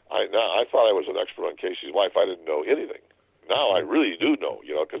 I thought I was an expert on Casey's life. I didn't know anything. Now I really do know,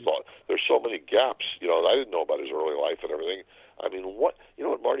 because there's so many gaps, I didn't know about his early life and everything. What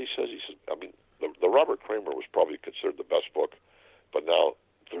Marty says? He says, the Robert Kramer was probably considered the best book, but now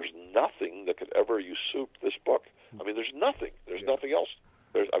there's nothing that could ever usurp this book. There's nothing. There's nothing else.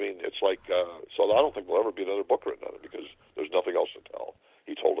 It's like, so I don't think there'll ever be another book written on it, because there's nothing else to tell.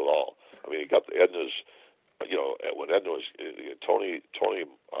 He told it all. He got the Edna's, when Edna was, Tony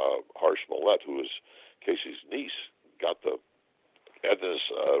Harsh Millette, who was Casey's niece, got the Edna's,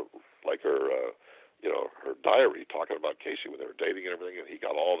 her diary talking about Casey when they were dating and everything, and he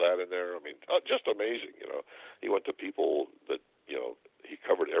got all that in there. Just amazing, He went to people that, he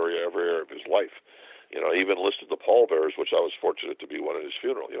covered every area of his life. He even listed the pallbearers, which I was fortunate to be one at his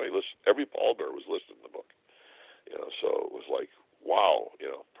funeral. He listed, every pallbearer was listed in the book. So it was like, wow,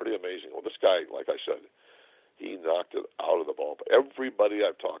 pretty amazing. Well, this guy, like I said, he knocked it out of the ballpark. Everybody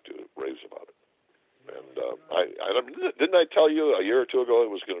I've talked to raves about it. And didn't I tell you a year or two ago it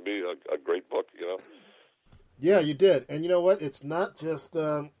was going to be a great book, Yeah, you did. And you know what? It's not just...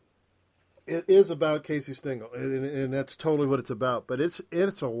 it is about Casey Stengel, and that's totally what it's about. But it's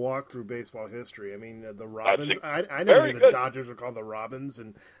a walk through baseball history. The Robins. I never knew the Dodgers were called the Robins,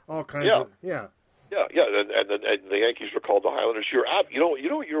 and all kinds of Yeah, and the Yankees were called the Highlanders.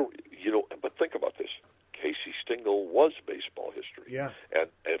 But think about this: Casey Stengel single was baseball history. Yeah. And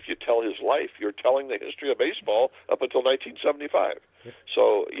if you tell his life, you're telling the history of baseball up until 1975.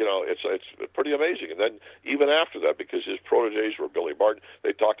 So, it's pretty amazing. And then even after that, because his proteges were Billy Martin,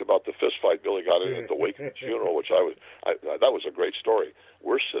 they talked about the fist fight Billy got in at the wake of his funeral, which that was a great story.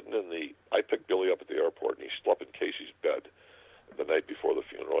 We're sitting I picked Billy up at the airport, and he slept in Casey's bed the night before the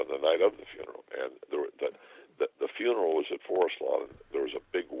funeral and the night of the funeral. And the funeral was at Forest Lawn, and there was a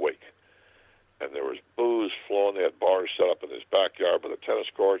big wake. And there was booze flowing. They had bars set up in his backyard, by the tennis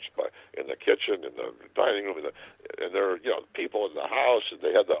courts, in the kitchen, in the dining room, and there were people in the house, and they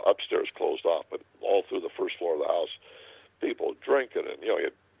had the upstairs closed off, but all through the first floor of the house, people drinking, and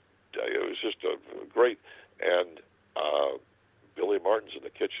it was just a great. And Billy Martin's in the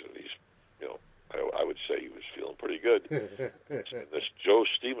kitchen, and he's I would say he was feeling pretty good. And this Joe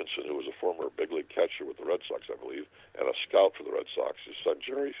Stevenson, who was a former big league catcher with the Red Sox, I believe, and a scout for the Red Sox, his son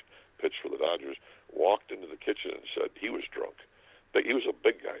Jerry pitched for the Dodgers, walked into the kitchen and said he was drunk. But he was a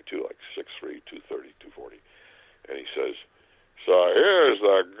big guy, too, like 6'3", 230, 240. And he says, "So here's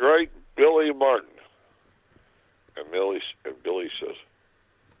the great Billy Martin." And Billy says,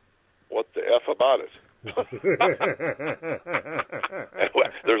 "What the F about it?"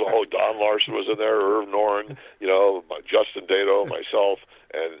 There's a whole Don Larson was in there, Irv Noren, Justin Dato, myself,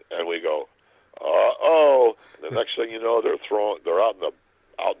 and we go, uh-oh. And the next thing you know, they're out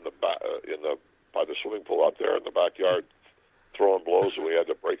by the swimming pool out there in the backyard throwing blows, and we had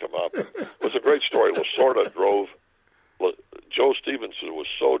to break them up. It was a great story. Lasorda Joe Stevenson was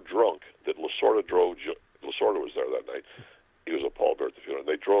so drunk that Lasorda was there that night. He was a pallbearer at the funeral.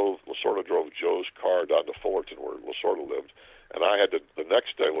 Lasorda drove Joe's car down to Fullerton, where Lasorda lived, and I had to. The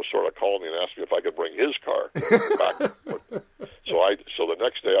next day, Lasorda called me and asked me if I could bring his car back. So the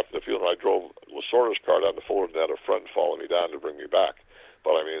next day after the funeral, I drove Lasorda's car down to Fullerton and had a friend follow me down to bring me back.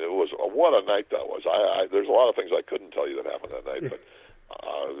 But I mean, what a night that was. There's a lot of things I couldn't tell you that happened that night, but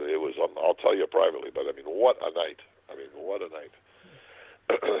it was. I'll tell you privately. But I mean, what a night! What a night.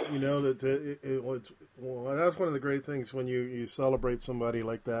 That's one of the great things when you celebrate somebody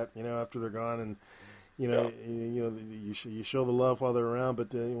like that. After they're gone, and you show the love while they're around.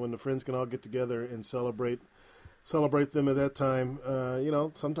 But when the friends can all get together and celebrate them at that time,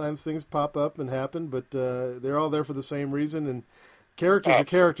 sometimes things pop up and happen, but they're all there for the same reason. And characters are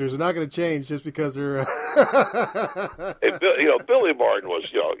characters. They're not going to change just because they're. Billy Martin was,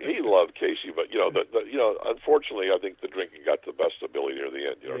 he loved Casey, but unfortunately, I think the drinking got the best of Billy near the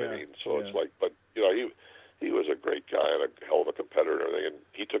end. You know what I mean? So it's like, but he was a great guy and a hell of a competitor and everything, and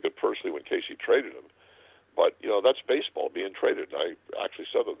he took it personally when Casey traded him. But that's baseball being traded. And I actually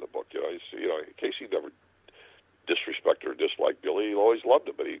said it in the book. Casey never disrespected or disliked Billy. He always loved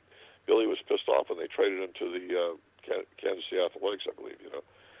him, but Billy was pissed off when they traded him to the Kansas City Athletics, I believe,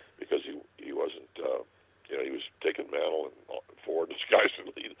 because he wasn't, he was taking Mantle and Ford and guys and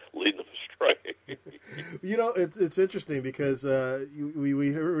leading them astray. It's interesting because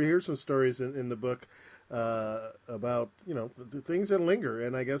we hear some stories in the book about the things that linger,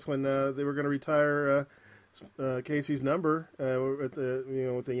 and I guess when they were going to retire Casey's number with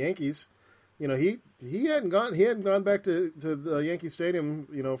the Yankees, he hadn't gone back to the Yankee Stadium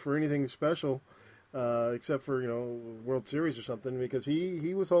for anything special. Except for World Series or something, because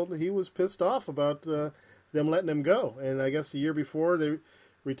he was pissed off about them letting him go, and I guess the year before they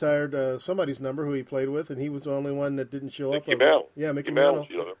retired somebody's number who he played with, and he was the only one that didn't show up. Mickey Mantle. Yeah, Mickey Mantle.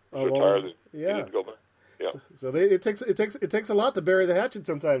 Retired. Yeah. He didn't go back. Yeah. So it takes a lot to bury the hatchet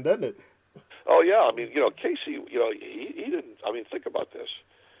sometimes, doesn't it? Oh yeah, I mean Casey, he didn't. I mean think about this.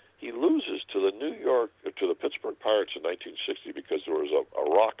 He loses to the Pittsburgh Pirates in 1960 because there was a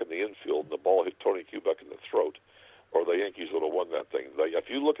rock in the infield and the ball hit Tony Kubek in the throat, or the Yankees would have won that thing. If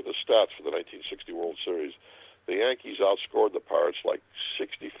you look at the stats for the 1960 World Series, the Yankees outscored the Pirates like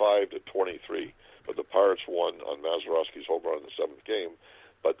 65-23, but the Pirates won on Mazeroski's home run in the seventh game.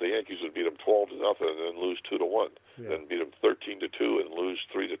 But the Yankees would beat them 12-0 and then lose 2-1, then beat them 13-2 and lose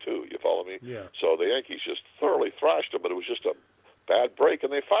 3-2. You follow me? Yeah. So the Yankees just thoroughly thrashed them, but it was just a bad break,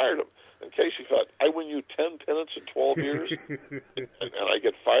 and they fired him. And Casey thought, I win you 10 pennants in 12 years, and I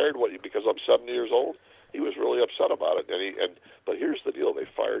get fired because I'm 70 years old? He was really upset about it. But here's the deal. They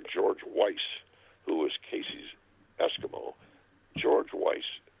fired George Weiss, who was Casey's Eskimo. George Weiss,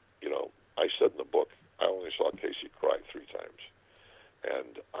 I said in the book, I only saw Casey cry 3 times.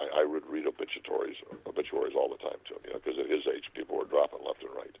 And I would read obituaries all the time to him, because at his age, people were dropping left and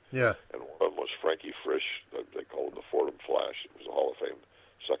right. Yeah. And one of them was Frankie Frisch, they called him the Fordham Flash. He was a Hall of Fame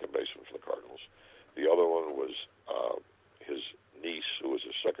second baseman for the Cardinals. The other one was his niece, who was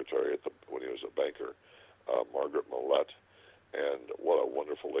his secretary when he was a banker, Margaret Millette. and what a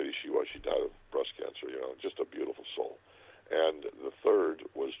wonderful lady she was. She died of breast cancer, just a beautiful soul. And the third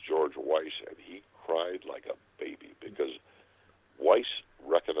was George Weiss, and he cried like a baby because Weiss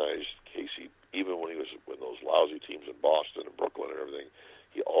recognized Casey even when he was with those lousy teams in Boston and Brooklyn and everything.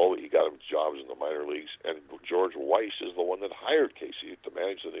 He got him jobs in the minor leagues, and George Weiss is the one that hired Casey to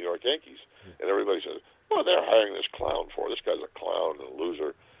manage the New York Yankees. And everybody says, "Well, they're hiring this clown for. This guy's a clown and a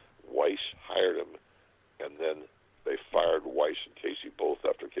loser." Weiss hired him, and then they fired Weiss and Casey both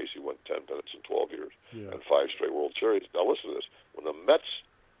after Casey won 10 pennants in 12 years and 5 straight World Series. Now listen to this: when the Mets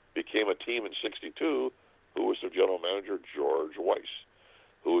became a team in '62, who was their general manager? George Weiss,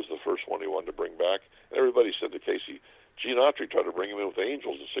 who was the first one he wanted to bring back. And everybody said to Casey, Gene Autry tried to bring him in with the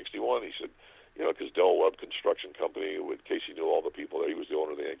Angels in '61. He said, because Del Webb Construction Company, with Casey knew all the people there. He was the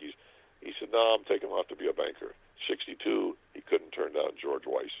owner of the Yankees. He said, "No, I'm taking him out to be a banker." '62, he couldn't turn down George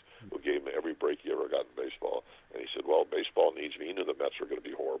Weiss, who gave him every break he ever got in baseball. And he said, "Well, baseball needs me." He knew the Mets were going to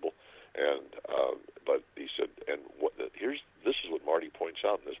be horrible, and but he said, this is what Marty points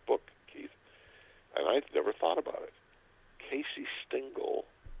out in this book, Keith, and I've never thought about it. Casey Stengel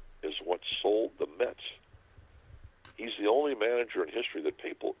is what sold the Mets. He's the only manager in history that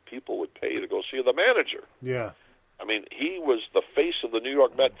people would pay to go see the manager. Yeah. I mean, he was the face of the New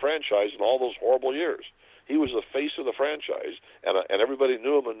York Met franchise in all those horrible years. He was the face of the franchise, and everybody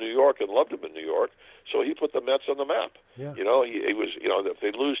knew him in New York and loved him in New York. So he put the Mets on the map. Yeah. He was, if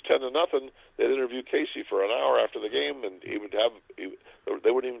they'd lose 10-0, they'd interview Casey for an hour after the game, and they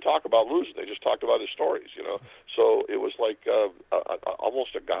wouldn't even talk about losing. They just talked about his stories. So it was like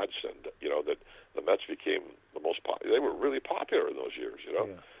almost a godsend. That the Mets became the most popular. They were really popular in those years. Yeah.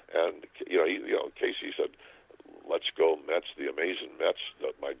 And Casey said, "Let's go Mets, the amazing Mets."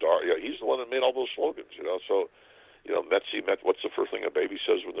 My daughter, he's the one that made all those slogans, So, Metsy, Met. What's the first thing a baby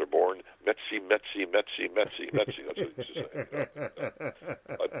says when they're born? Metsy, Metsy, Metsy, Metsy, Metsy. That's what he used to say.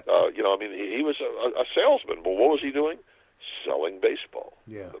 But he was a salesman. But what was he doing? Selling baseball.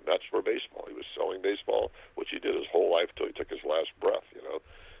 Yeah. The Mets were baseball. He was selling baseball, which he did his whole life till he took his last breath.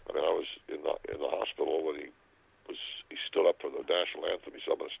 I was in the hospital when he stood up for the national anthem. He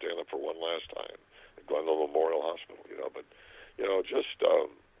said, "I'm going to stand up for one last time." Glendale Memorial Hospital, but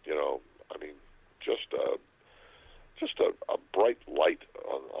just a bright light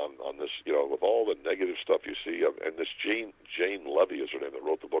on this, with all the negative stuff you see. And this Jane Levy is her name, that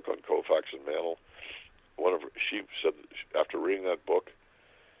wrote the book on Koufax and Mantle. She said after reading that book,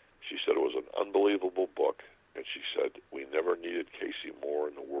 she said it was an unbelievable book, and she said we never needed Casey more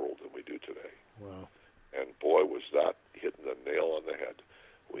in the world than we do today. Wow! And boy, was that hitting the nail on the head.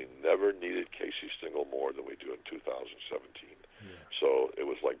 We never needed Casey Stengel more than we do in 2017. Yeah. So it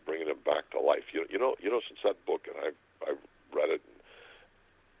was like bringing him back to life. Since that book, and I've read it, and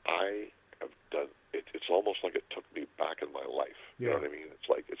I have done it. It's almost like it took me back in my life. You know what I mean?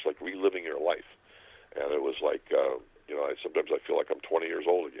 It's like reliving your life. And it was like, sometimes I feel like I'm 20 years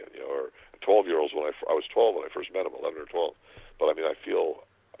old again. Or 12-year-olds when I was 12 when I first met him, 11 or 12. But I mean, I feel,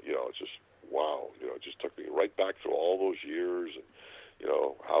 it's just wow. It just took me right back through all those years and.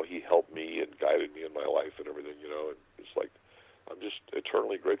 How he helped me and guided me in my life and everything, and it's like I'm just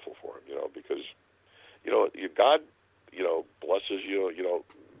eternally grateful for him, because, God, blesses you,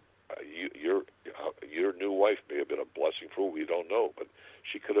 your new wife may have been a blessing for you, we don't know, but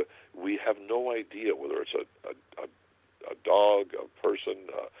we have no idea whether it's a dog, a person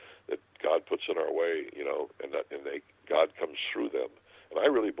that God puts in our way, God comes through them. And I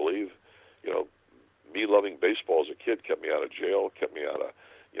really believe, me loving baseball as a kid kept me out of jail, kept me out of,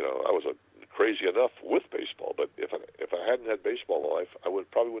 I was crazy enough with baseball, but if I hadn't had baseball in my life, I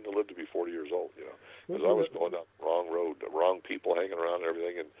probably wouldn't have lived to be 40 years old, because I was going down the wrong road, the wrong people hanging around and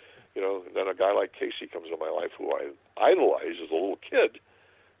everything, and, and then a guy like Casey comes into my life who I idolized as a little kid,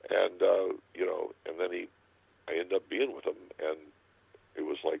 and, and then I ended up being with him, and it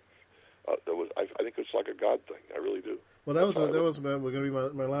was like, I think it's like a God thing. I really do. Well, that was going to be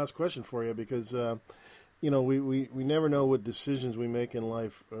my last question for you, because we never know what decisions we make in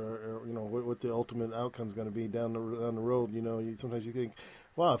life, or what the ultimate outcome is going to be down the road. Sometimes you think,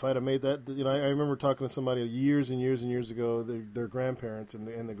 wow, if I'd have made that. I remember talking to somebody years and years and years ago. Their grandparents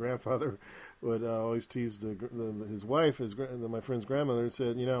and the grandfather would always tease his wife, my friend's grandmother, and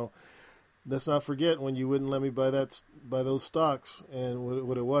said, let's not forget when you wouldn't let me buy those stocks. And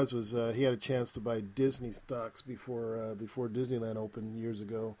what it was he had a chance to buy Disney stocks before Disneyland opened years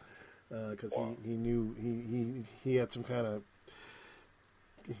ago, because he knew he had some kind of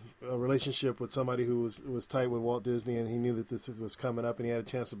a relationship with somebody who was tight with Walt Disney, and he knew that this was coming up, and he had a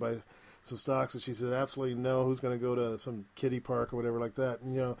chance to some stocks, and she said, absolutely no, who's going to go to some kiddie park or whatever like that?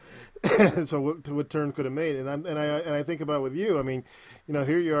 And, you know, so what turn could have made? And I think about with you, I mean, you know,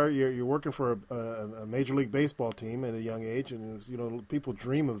 here you are, you're working for a Major League Baseball team at a young age, and, you know, people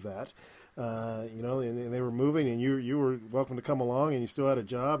dream of that. You know, and they were moving, and you were welcome to come along, and you still had a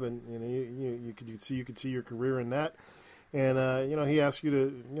job, and you know you could see your career in that. And you know, he asked you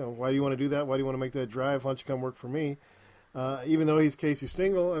to, you know, why do you want to do that? Why do you want to make that drive? Why don't you come work for me? Even though he's Casey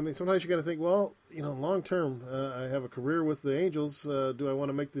Stengel, I mean, sometimes you got to think, well, you know, long term, I have a career with the Angels. Do I want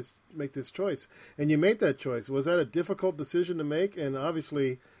to make this choice? And you made that choice. Was that a difficult decision to make? And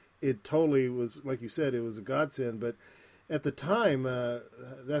obviously, it totally was, like you said, it was a godsend, but at the time,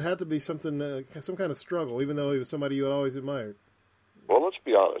 that had to be something, some kind of struggle, even though he was somebody you had always admired. Well, let's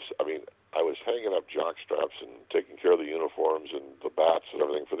be honest. I mean, I was hanging up jock straps and taking care of the uniforms and the bats and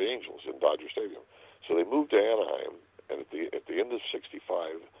everything for the Angels in Dodger Stadium. So they moved to Anaheim, and at the end of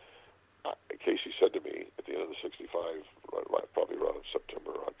 '65, Casey said to me at the end of the '65, probably around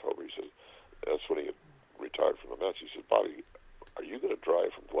September or October, he said, that's when he had retired from the Mets. He said, Bobby, are you going to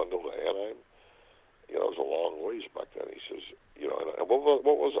drive from Glendale to Anaheim? You know, it was a long ways back then. He says, you know, and what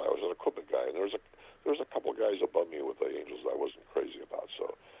was I? I was an equipment guy, and there was a couple of guys above me with the Angels that I wasn't crazy about.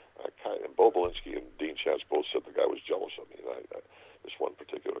 So and Bo Belinsky and Dean Chance both said the guy was jealous of me, and this one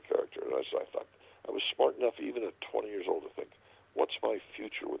particular character. And I thought I was smart enough, even at 20 years old, to think, what's my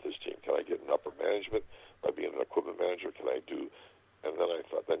future with this team? Can I get in upper management by being an equipment manager? Can I do? And then I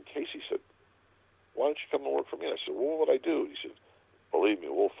thought. Then Casey said, why don't you come and work for me? And I said, well, what would I do? He said, believe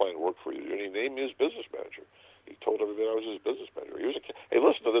me, we'll find work for you. And he named me his business manager. He told everybody I was his business manager. Hey,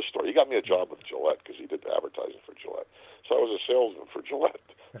 listen to this story. He got me a job with Gillette because he did advertising for Gillette. So I was a salesman for Gillette.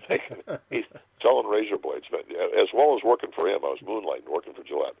 He's selling razor blades. As well as working for him, I was moonlighting, working for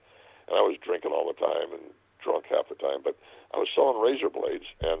Gillette. And I was drinking all the time and drunk half the time. But I was selling razor blades.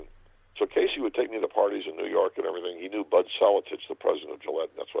 And so Casey would take me to parties in New York and everything. He knew Bud Salatich, the president of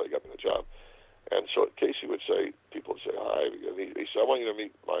Gillette, and that's why he got me the job. And so Casey would say, people would say hi. And he said, I want you to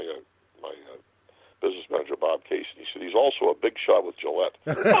meet my business manager, Bob Casey. He said, he's also a big shot with Gillette.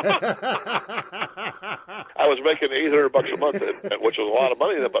 I was making $800 a month, which was a lot of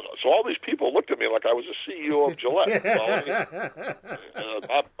money then. But so all these people looked at me like I was the CEO of Gillette.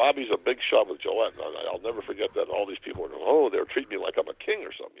 Bobby's a big shot with Gillette. And I'll never forget that. All these people were going, oh, they're treating me like I'm a king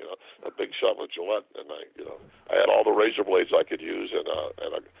or something, you know, a big shot with Gillette. And I had all the razor blades I could use and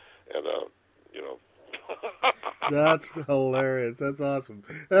you know. That's hilarious. That's awesome.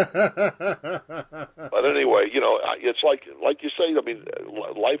 But anyway, you know, it's like you say. I mean,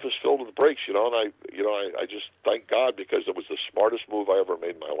 life is filled with breaks, you know, and I just thank God because it was the smartest move I ever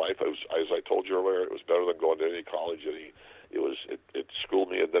made in my life. As I told you earlier, it was better than going to any college. It schooled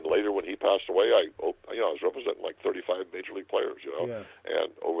me, and then later when he passed away, I was representing like 35 major league players, you know, yeah.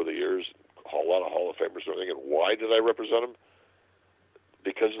 And over the years, a lot of Hall of Famers and everything. And why did I represent them?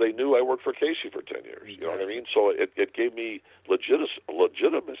 Because they knew I worked for Casey for 10 years. You know what I mean? So it gave me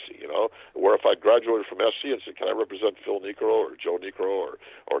legitimacy, you know, where if I graduated from SC and said, can I represent Phil Niekro or Joe Niekro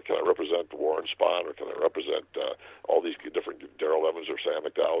or can I represent Warren Spahn or can I represent all these different Darrell Evans or Sam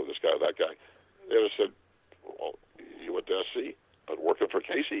McDowell, this guy, that guy, they would have said, well, you went to SC, but working for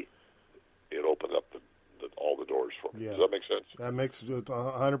Casey, it opened up all the doors for me. Yeah. Does that make sense? That makes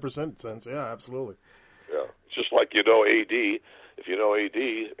 100% sense. Yeah, absolutely. Yeah. It's just like you know AD. If you know AD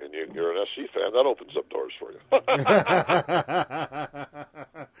and you're an SC fan, that opens up doors for you.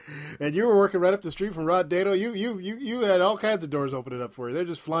 And you were working right up the street from Rod Dato. You had all kinds of doors opening up for you. They're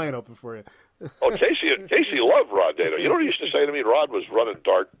just flying open for you. Oh, Casey loved Rod Dato. You know what he used to say to me? Rod was running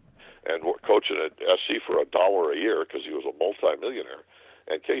dart and coaching at SC for $1 a year because he was a multimillionaire.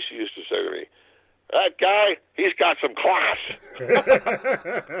 And Casey used to say to me, that guy, he's got some class.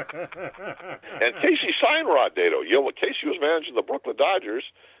 And Casey signed Rod Dato. You know, Casey was managing the Brooklyn Dodgers.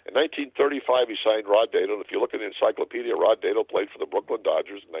 In 1935, he signed Rod Dato. And if you look at the encyclopedia, Rod Dato played for the Brooklyn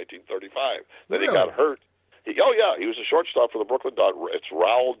Dodgers in 1935. Then he got hurt. He was a shortstop for the Brooklyn Dodgers. It's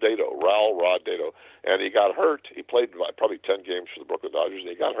Rod Dato. And he got hurt. He played probably 10 games for the Brooklyn Dodgers,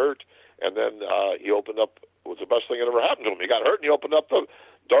 and he got hurt. And then he opened up, it was the best thing that ever happened to him. He got hurt, and he opened up the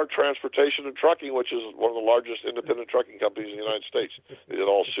Dart Transportation and Trucking, which is one of the largest independent trucking companies in the United States. They did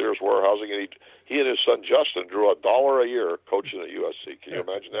all Sears warehousing, and he and his son Justin drew $1 a year coaching at USC. Can you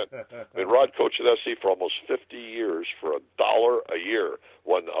imagine that? I mean, Rod coached at SC for almost 50 years for $1 a year,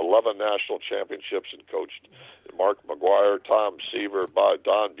 won 11 national championships, and coached Mark McGuire, Tom Seaver,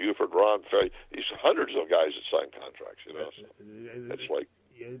 Don Buford, Ron Ferry. These hundreds of guys that signed contracts. You know, so it's like.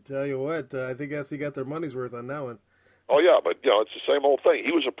 I tell you what, I think SC got their money's worth on that one. Oh, yeah, but, it's the same old thing.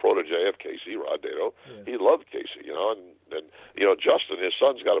 He was a protege of Casey, Rod Dedeaux. Yeah. He loved Casey, and Justin, his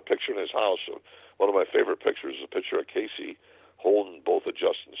son's got a picture in his house. One of my favorite pictures is a picture of Casey holding both of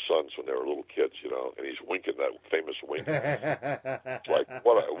Justin's sons when they were little kids, and he's winking that famous wink. It's like,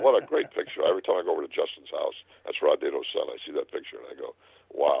 what a great picture. Every time I go over to Justin's house, that's Rod Dedeaux's son, I see that picture, and I go,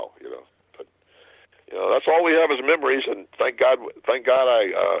 wow, But, that's all we have is memories, and thank God I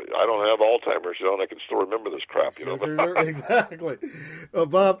don't have Alzheimer's, and I can still remember this crap, Exactly. Well,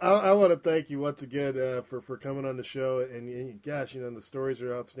 Bob, I want to thank you once again for coming on the show, and gosh, the stories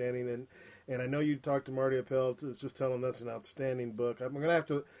are outstanding, and I know you talked to Marty Appel. It's just telling us an outstanding book. I'm going to have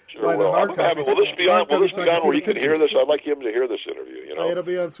to buy the hard copy. Will this be on where you can hear this? I'd like him to hear this interview. It'll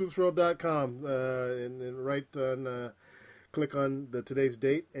be on swoopsworld.com, and right on. Click on today's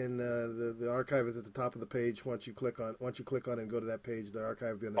date, and the archive is at the top of the page. Once you click on it and go to that page, the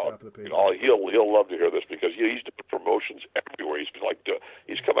archive will be on the top of the page. He'll love to hear this because he's doing promotions everywhere.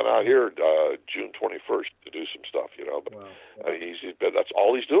 He's coming out here June 21st to do some stuff, But wow. That's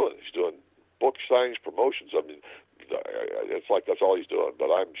all he's doing. He's doing book signings, promotions. I mean, it's like that's all he's doing.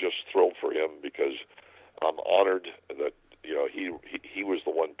 But I'm just thrilled for him because I'm honored that he was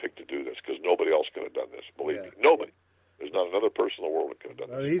the one picked to do this because nobody else could have done this. Believe me, nobody. There's not another person in the world that could have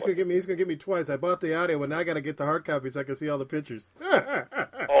done this. He's gonna give me twice. I bought the audio, but now I got to get the hard copy so I can see all the pictures.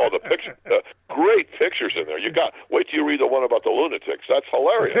 Oh, the pictures! Great pictures in there. Wait till you read the one about the lunatics. That's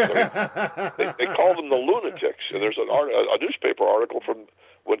hilarious. I mean, they call them the lunatics, and there's a newspaper article from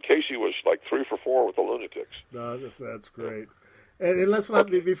when Casey was like 3 for 4 with the lunatics. No, that's great. And let's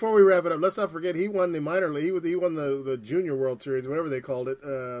not before we wrap it up. Let's not forget he won the minor league. He won the Junior World Series, whatever they called it.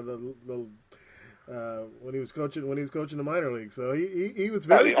 When he was coaching the minor league, so he was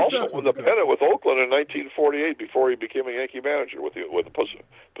very successful. He also won the pennant with Oakland in 1948 before he became a Yankee manager with the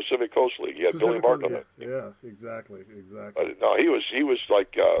Pacific Coast League. He had Billy Martin on it. Yeah, exactly. But no, he was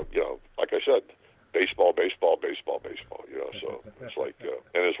like like I said, baseball. So it's like,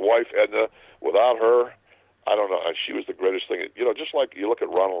 and his wife Edna, without her, I don't know. She was the greatest thing. Just like you look at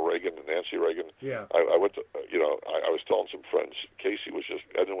Ronald Reagan and Nancy Reagan. Yeah. I went to, I was telling some friends,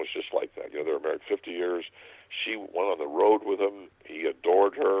 Edna was just like that. They were married 50 years. She went on the road with him. He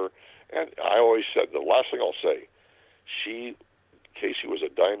adored her. And I always said, the last thing I'll say, Casey was a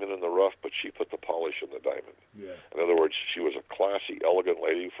diamond in the rough, but she put the polish in the diamond. Yeah. In other words, she was a classy, elegant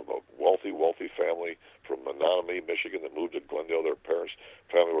lady from a wealthy family from Menominee, Michigan, that moved to Glendale. Their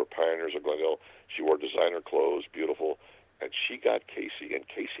family were pioneers of Glendale. She wore designer clothes, beautiful, and she got Casey, and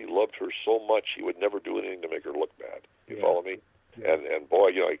Casey loved her so much he would never do anything to make her look bad. You follow me? Yeah. And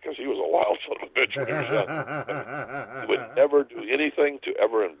boy, because he was a wild son of a bitch when he was young. He would never do anything to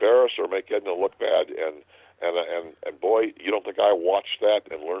ever embarrass or make Edna look bad, and boy, you don't think I watched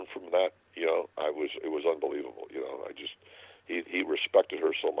that and learned from that? It was unbelievable. He respected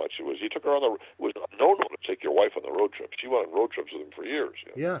her so much. He took her on it was a no-no to take your wife on the road trips. She went on road trips with him for years.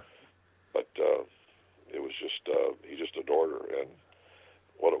 Yeah. But it was just he just adored her, and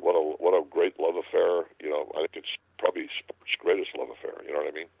what a great love affair. I think it's probably sports' greatest love affair. You know what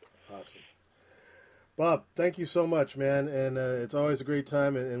I mean? Awesome. Bob, thank you so much, man, and it's always a great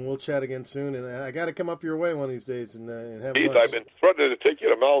time, and we'll chat again soon. And I got to come up your way one of these days and have lunch. I've been threatening to take you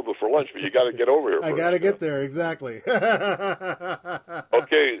to Malibu for lunch, but you got to get over here. I got to get there, exactly. Okay,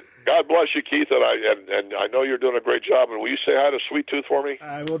 God bless you, Keith, and I know you're doing a great job. And will you say hi to Sweet Tooth for me?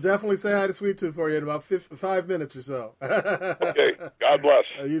 I will definitely say hi to Sweet Tooth for you in about 5 minutes or so. Okay, God bless.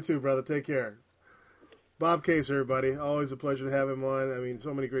 You too, brother. Take care. Bob Case, everybody. Always a pleasure to have him on. I mean,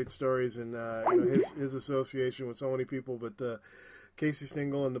 so many great stories, and his association with so many people. But Casey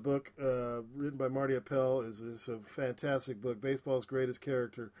Stengel and the book written by Marty Appel is a fantastic book. Baseball's greatest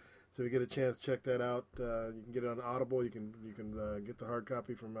character. So if you get a chance, check that out. You can get it on Audible. You can get the hard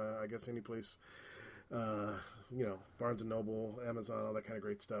copy from I guess any place. Barnes & Noble, Amazon, all that kind of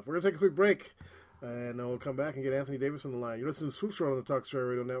great stuff. We're gonna take a quick break. And then we'll come back and get Anthony Davis on the line. You're listening to Swoop on the Talk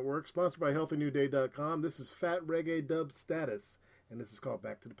Story Radio Network, sponsored by HealthyNewDay.com. This is Fat Reggae Dub Status, and this is called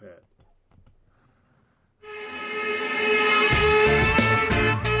Back to the Pad.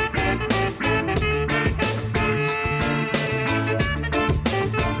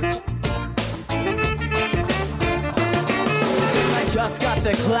 just got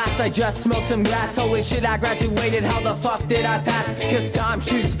to class, I just smoked some grass. Holy shit, I graduated, how the fuck did I pass? Cause time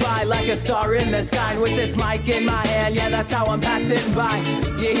shoots by like a star in the sky. And with this mic in my hand, yeah, that's how I'm passing by.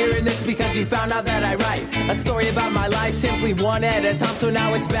 You're hearing this because you found out that I write a story about my life, simply one at a time. So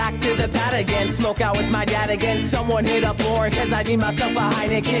now it's back to the pad again, smoke out with my dad again. Someone hit up Lauren, cause I need myself a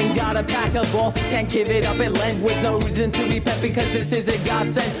Heineken. Gotta pack a bowl, can't give it up and lend with no reason to repent, because this is a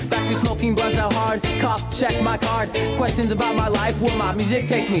godsend. Back to smoking blunts out hard, cough, check my card. Questions about my life, well my music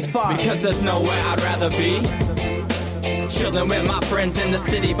takes me far. Because there's nowhere I'd rather be, chilling with my friends in the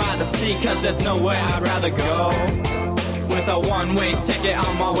city by the sea. Cause there's nowhere I'd rather go, with a one-way ticket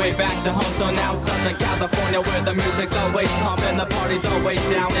on my way back to home. So now Southern California, where the music's always pumping, the party's always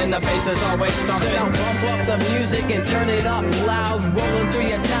down and the bass is always thumping. So now bump up the music and turn it up loud. Rolling through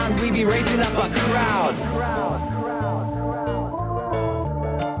your town, we be raising up a crowd.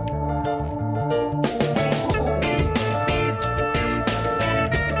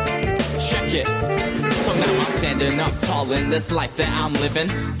 It. So now I'm standing up tall in this life that I'm living,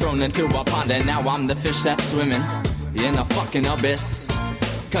 thrown into a pond and now I'm the fish that's swimming in a fucking abyss.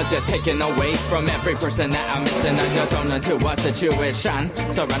 Cause you're taking away from every person that I'm missing, and you're thrown into a situation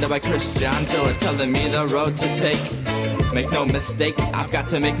surrounded by Christians who are telling me the road to take. Make no mistake, I've got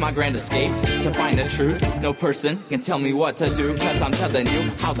to make my grand escape to find the truth. No person can tell me what to do, cause I'm telling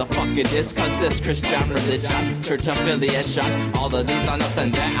you how the fuck it is. Cause this Christian religion, church affiliation, all of these are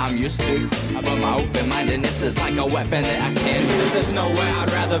nothing that I'm used to. But my open-mindedness is like a weapon that I can't use. There's nowhere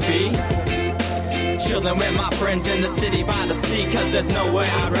I'd rather be, chilling with my friends in the city by the sea. Cause there's nowhere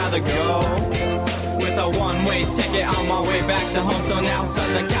I'd rather go, with a one-way ticket on my way back to home. So now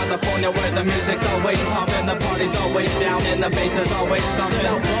Southern California, where the music's always pumping, the party's always down and the bass is always thumping. So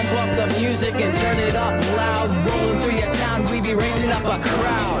now bump up the music and turn it up loud. Rolling through your town, we be raising up a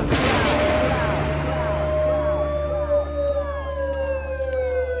crowd.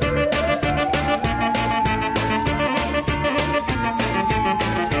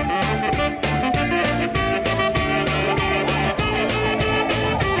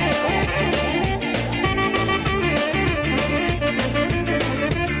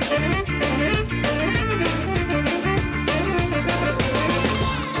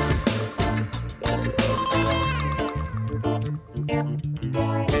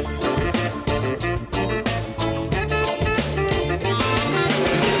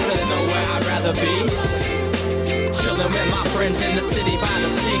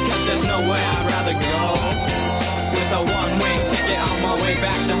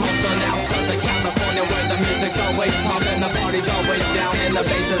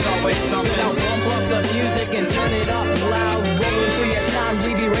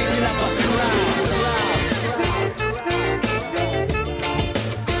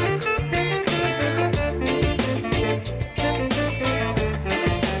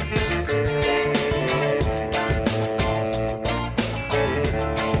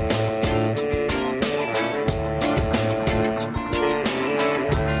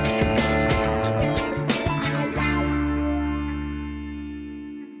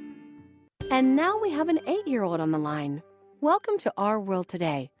 And now we have an 8-year-old on the line. Welcome to Our World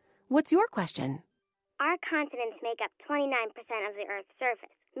Today. What's your question? Our continents make up 29% of the Earth's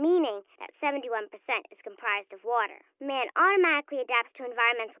surface, meaning that 71% is comprised of water. Man automatically adapts to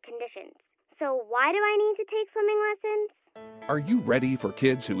environmental conditions. So why do I need to take swimming lessons? Are you ready for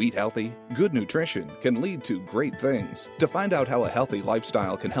kids who eat healthy? Good nutrition can lead to great things. To find out how a healthy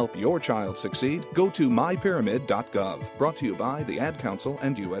lifestyle can help your child succeed, go to mypyramid.gov. Brought to you by the Ad Council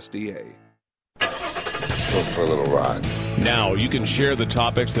and USDA. Go for a little ride. Now you can share the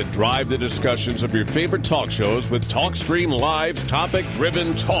topics that drive the discussions of your favorite talk shows with TalkStream Live's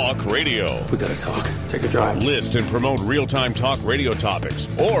topic-driven talk radio. We gotta talk. Let's take a drive. List and promote real-time talk radio topics,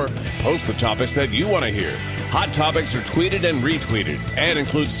 or post the topics that you want to hear. Hot topics are tweeted and retweeted, and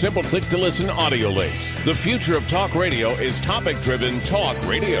include simple click-to-listen audio links. The future of talk radio is topic-driven talk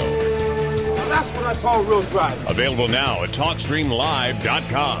radio. Now that's what I call real drive. Available now at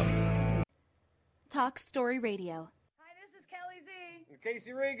TalkStreamLive.com. Talk Story Radio. Hi, this is Kelly Z. And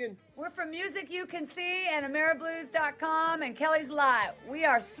Casey Reagan. We're from Music You Can See and AmeriBlues.com and Kelly's Live. We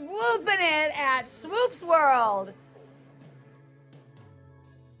are swooping it at Swoop's World.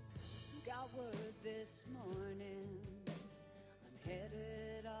 Got word this morning. I'm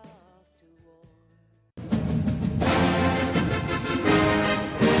headed off to war.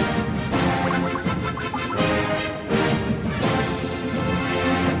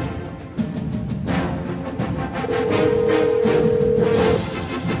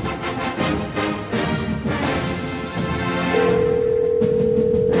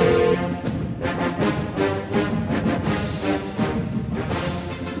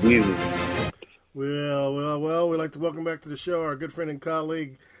 Good evening. Well, we'd like to welcome back to the show our good friend and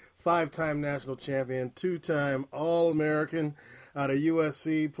colleague, 5-time national champion, 2-time All-American out of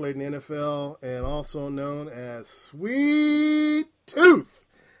USC, played in the NFL, and also known as Sweet Tooth.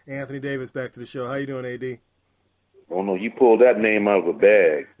 Anthony Davis back to the show. How you doing, AD? Oh, no, you pulled that name out of a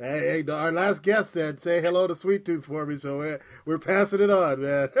bag. Hey, our last guest said, say hello to Sweet Tooth for me, so we're passing it on,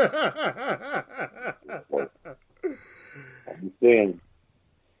 man. I'm saying.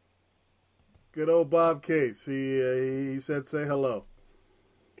 Good old Bob Case. He said, say hello.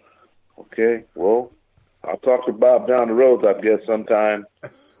 Okay, well, I'll talk to Bob down the road, I guess, sometime.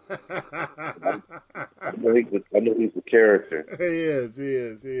 I know he's a character. He is.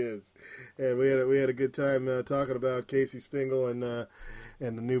 And we had a good time talking about Casey Stengel and the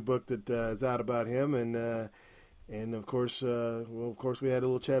new book that is out about him, and of course, we had a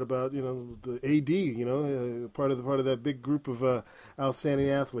little chat about the AD, part of that big group of outstanding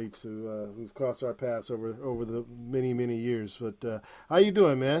athletes who've crossed our paths over the many years. But how you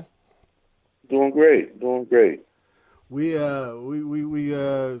doing, man? Doing great. We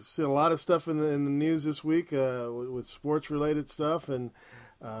see a lot of stuff in the news this week with sports related stuff, and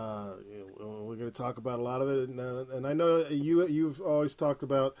we're going to talk about a lot of it. And I know you've always talked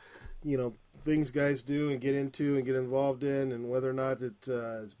about things guys do and get into and get involved in, and whether or not it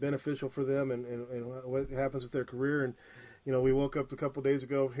is beneficial for them, and what happens with their career. And we woke up a couple of days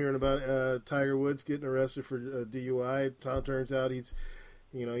ago hearing about Tiger Woods getting arrested for DUI. Turns out he's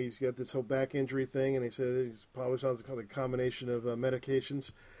got this whole back injury thing, and they said it probably sounds like a combination of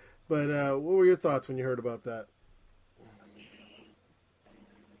medications. But what were your thoughts when you heard about that?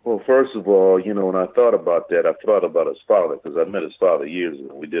 Well, first of all, when I thought about that, I thought about his father, because I met his father years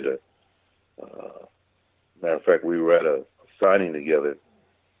ago. We did matter of fact, we were at a signing together,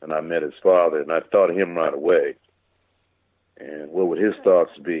 and I met his father, and I thought of him right away. And what would his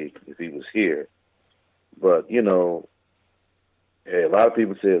thoughts be if he was here? But, a lot of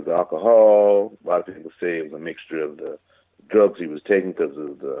people say it's alcohol. A lot of people say it was a mixture of the drugs he was taking because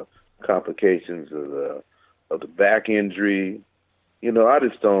of the complications of the back injury. I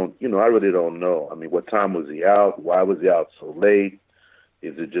just don't, I really don't know. I mean, what time was he out? Why was he out so late?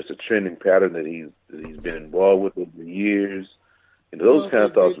 Is it just a trending pattern that he's been involved with over the years? Those kind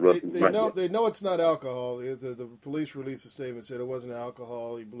of thoughts. They know it's not alcohol. The police released a statement, said it wasn't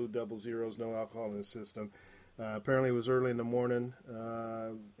alcohol. He blew double zeros, no alcohol in his system. Apparently it was early in the morning,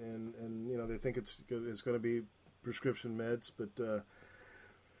 and they think it's going to be prescription meds, but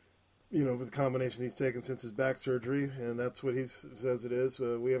with the combination he's taken since his back surgery, and that's what he says it is.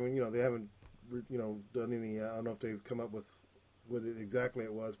 We haven't, they haven't, done any. I don't know if they've come up with what exactly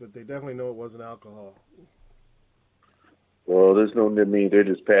it was, but they definitely know it wasn't alcohol. Well, there's no. I mean, they're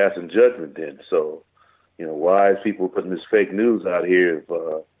just passing judgment then. So, why is people putting this fake news out here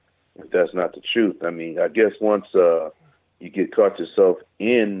if that's not the truth? I mean, I guess once you get caught yourself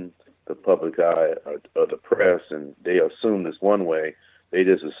in the public eye or the press, and they assume this one way, they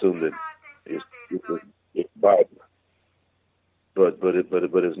just assume that it's Bible. But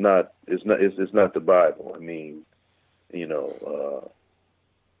it's not. It's not the Bible. I mean,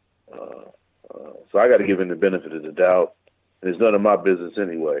 so I got to give him the benefit of the doubt. It's none of my business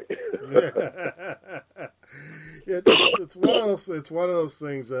anyway. It's one of those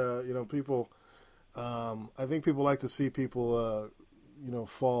things. People. I think people like to see people,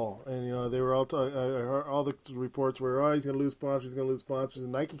 fall. And they were all. I heard all the reports were, he's going to lose sponsors.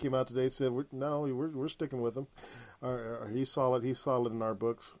 And Nike came out today and said, we're sticking with him. He's solid. He's solid in our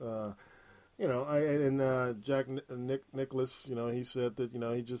books. Jack Nicklaus, he said that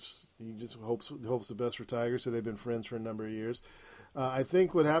he just hopes the best for Tiger. So they've been friends for a number of years. I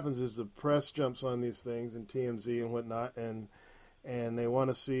think what happens is the press jumps on these things and TMZ and whatnot, and they want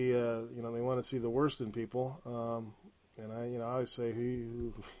to see the worst in people. And I always say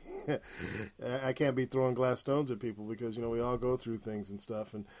I can't be throwing glass stones at people because we all go through things and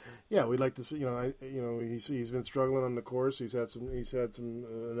stuff. And yeah, we'd like to see. He's been struggling on the course. He's had a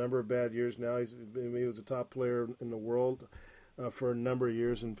number of bad years now. He was a top player in the world for a number of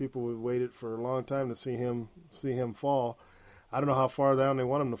years, and people have waited for a long time to see him fall. I don't know how far down they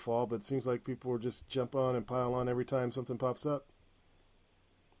want him to fall, but it seems like people will just jump on and pile on every time something pops up.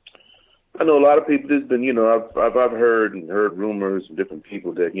 I know a lot of people. There's been, I've heard rumors from different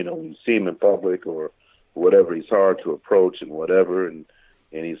people that when you see him in public or whatever, he's hard to approach and whatever, and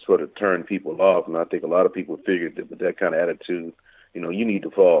he's sort of turned people off. And I think a lot of people figured that with that kind of attitude, you need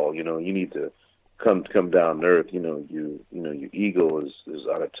to fall. You need to come down to earth. Your ego is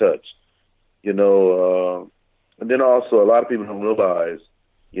out of touch. And then also a lot of people don't realize,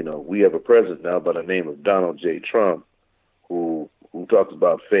 we have a president now by the name of Donald J. Trump, who who talks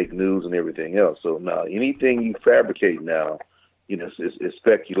about fake news and everything else. So now anything you fabricate now, it's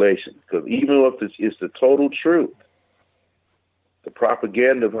speculation. Because even if it's the total truth, the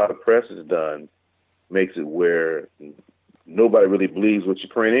propaganda of how the press is done makes it where nobody really believes what you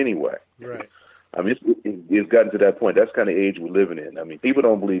print anyway. Right. I mean, it's gotten to that point. That's the kind of age we're living in. I mean, people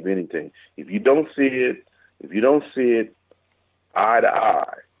don't believe anything. If you don't see it eye to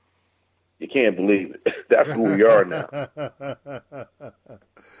eye, you can't believe it. That's who we are now.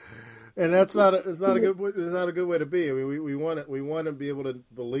 And it's not a good way to be. I mean, we want to be able to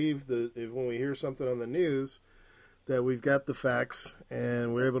believe that when we hear something on the news, that we've got the facts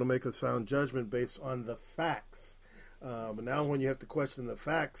and we're able to make a sound judgment based on the facts. But now, when you have to question the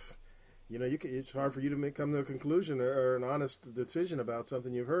facts, it's hard for you to come to a conclusion or an honest decision about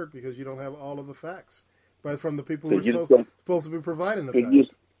something you've heard because you don't have all of the facts, from the people who are supposed to be providing the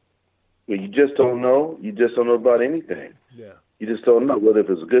facts. You just don't know. You just don't know about anything. Yeah. You just don't know whether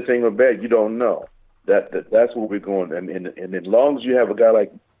it's a good thing or bad. You don't know. That's where we're going. And as long as you have a guy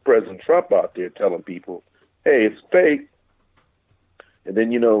like President Trump out there telling people, "Hey, it's fake," and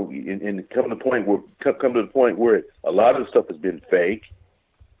then and come to the point where a lot of the stuff has been fake.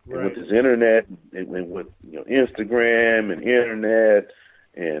 Right. And with this internet and with Instagram and internet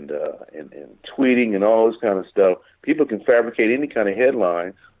and tweeting and all this kind of stuff, people can fabricate any kind of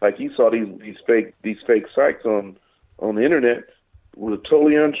headline. Like you saw these fake sites on the internet were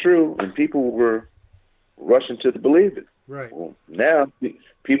totally untrue, and people were rushing to believe it. Right. Well, now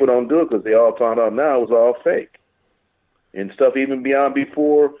people don't do it because they all found out now it was all fake, and stuff even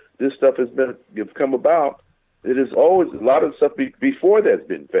before this stuff has come about. It is always a lot of stuff before that's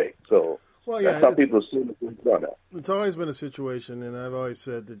been fake. So that's how people assume it's done now. It's always been a situation, and I've always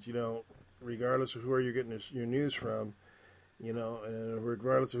said that regardless of where you're getting your news from, and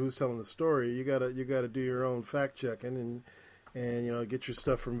regardless of who's telling the story, you gotta do your own fact checking and get your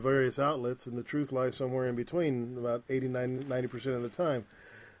stuff from various outlets, and the truth lies somewhere in between about 90% of the time.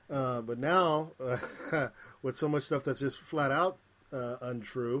 But now, with so much stuff that's just flat out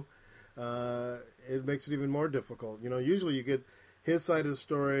untrue, it makes it even more difficult. Usually you get his side of the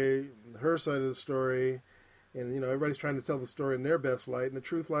story, her side of the story, and everybody's trying to tell the story in their best light, and the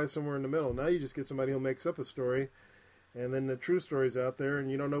truth lies somewhere in the middle. Now you just get somebody who makes up a story, and then the true story's out there,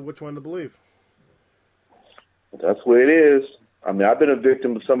 and you don't know which one to believe. That's the way it is. I mean, I've been a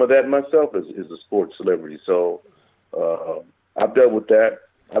victim of some of that myself as a sports celebrity. So I've dealt with that.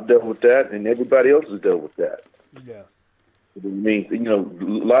 And everybody else has dealt with that. Yeah. I mean, a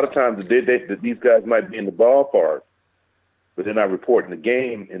lot of times these guys might be in the ballpark, but they're not reporting the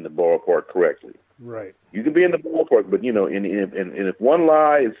game in the ballpark correctly. Right. You can be in the ballpark, but and if one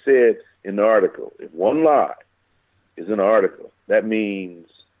lie is said in the article, if one lie is in the article, that means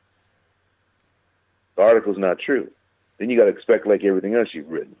the article's not true. Then you got to expect like everything else you've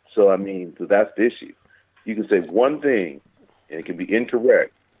written. So that's the issue. You can say one thing, and it can be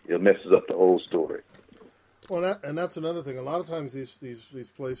incorrect. It messes up the whole story. Well, and that's another thing. A lot of times these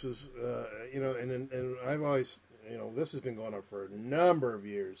places, and I've always, this has been going on for a number of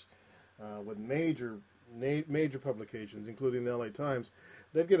years, with major publications, including the LA Times.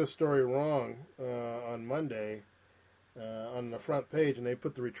 They'd get a story wrong on Monday on the front page, and they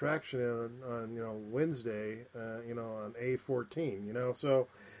put the retraction in on Wednesday, on A14. So,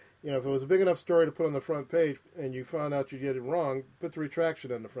 if it was a big enough story to put on the front page, and you found out you get it wrong, put the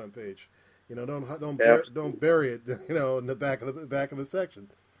retraction on the front page. Don't bury it, in the back of the section.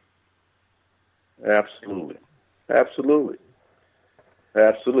 Absolutely. But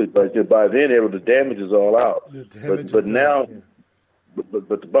by then, the damage is all out. But now,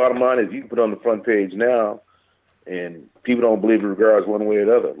 but the bottom line is, you can put on the front page now, and people don't believe it regardless one way or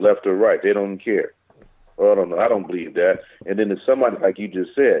the other, left or right. They don't care. Well, I don't believe that. And then if somebody, like you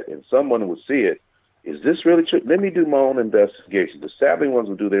just said, if someone would see it, is this really true? Let me do my own investigation. The savvy ones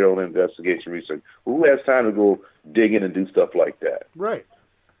will do their own investigation research. Who has time to go dig in and do stuff like that? Right.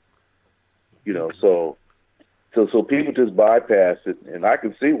 So people just bypass it, and I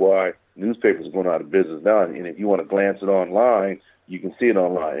can see why newspapers are going out of business now. And if you want to glance it online, you can see it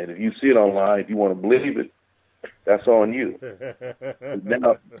online. And if you see it online, if you want to believe it, that's on you.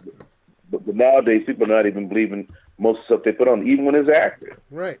 But nowadays, people are not even believing most of the stuff they put on, even when it's accurate.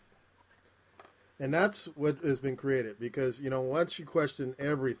 Right. And that's what has been created, because once you question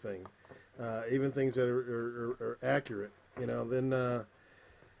everything, even things that are accurate, then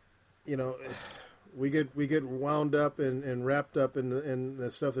we get wound up and wrapped up in the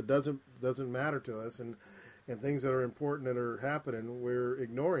stuff that doesn't matter to us, and things that are important that are happening we're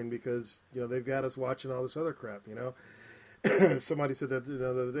ignoring because they've got us watching all this other crap. somebody said that the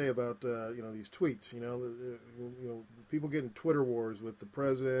other day about these tweets. People getting Twitter wars with the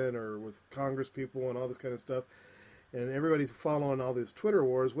president or with Congress people and all this kind of stuff, and everybody's following all these Twitter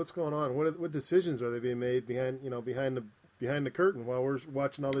wars. What's going on? What decisions are they being made behind the curtain while we're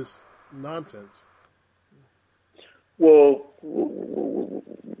watching all this nonsense? Well,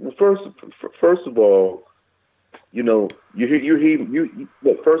 first of all, first of all, you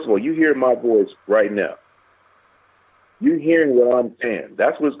hear my voice right now. You're hearing what I'm saying.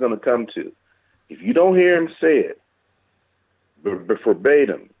 That's what it's going to come to. If you don't hear him say it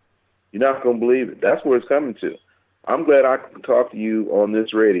verbatim, you're not going to believe it. That's where it's coming to. I'm glad I can talk to you on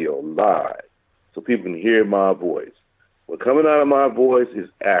this radio live so people can hear my voice. What's coming out of my voice is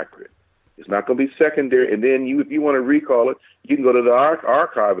accurate. It's not going to be secondary. And then if you want to recall it, you can go to the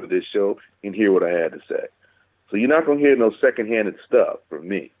archive of this show and hear what I had to say. So you're not going to hear no second-handed stuff from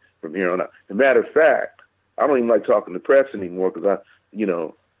me from here on out. As a matter of fact, I don't even like talking to press anymore because I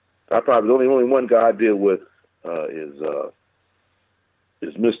probably the only one guy I deal with is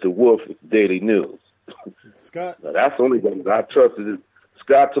Mr. Wolf at Daily News. Scott. Now, that's the only guy that I trusted.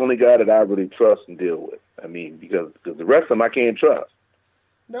 Scott's the only guy that I really trust and deal with. I mean, because the rest of them I can't trust.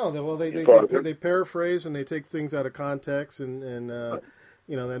 No, they paraphrase and they take things out of context and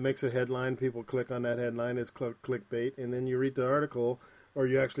that makes a headline. People click on that headline. It's clickbait, and then you read the article. Or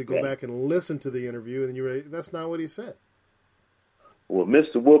you actually go back and listen to the interview, and that's not what he said. Well,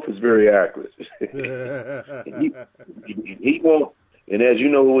 Mr. Wolf is very accurate. he won't, and as you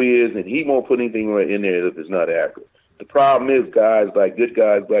know who he is, and he won't put anything in there if it's not accurate. The problem is good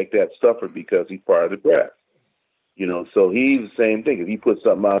guys like that suffer because he's part of the press. So he's the same thing. If he puts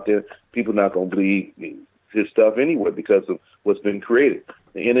something out there, people are not going to believe his stuff anyway because of what's been created.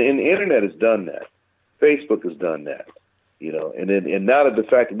 And the internet has done that. Facebook has done that. And now that the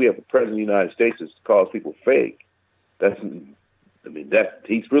fact that we have the president of the United States that calls people fake,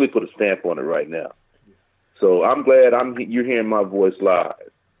 he's really put a stamp on it right now. So I'm glad you're hearing my voice live,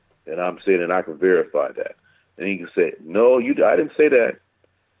 and I'm saying and I can verify that. And he can say, no, I didn't say that.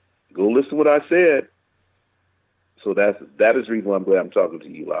 Go listen to what I said. So that is the reason why I'm glad I'm talking to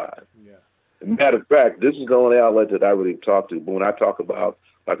you live. Yeah. As a matter of fact, this is the only outlet that I really talk to. But when I talk about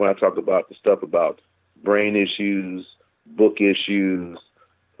the stuff about brain issues, book issues,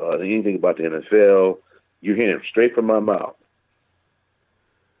 anything about the NFL, you're hearing it straight from my mouth.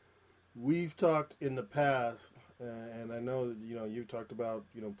 We've talked in the past, and I know you've talked about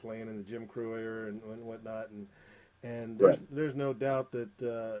playing in the Jim Crow era and whatnot, and there's no doubt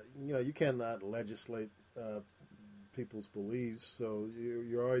that you cannot legislate people's beliefs, so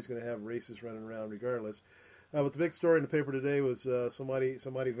you're always going to have racists running around regardless. But the big story in the paper today was somebody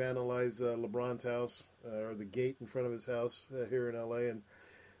vandalized LeBron's house or the gate in front of his house here in L.A. and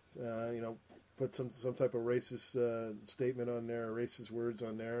put some type of racist statement on there, racist words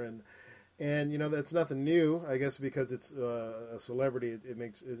on there, and that's nothing new, I guess, because it's a celebrity. It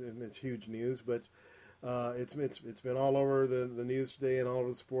makes huge news, but it's been all over the news today and all over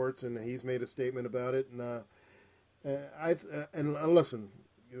the sports, and he's made a statement about it, and listen.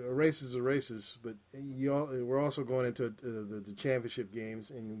 A race is a racist, but we're also going into the championship games,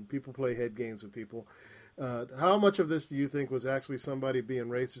 and people play head games with people. How much of this do you think was actually somebody being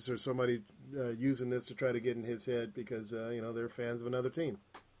racist or somebody using this to try to get in his head because they're fans of another team?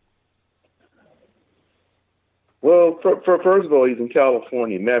 Well, first of all, he's in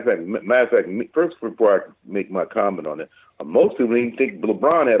California. Matter of fact, first before I make my comment on it, most people didn't think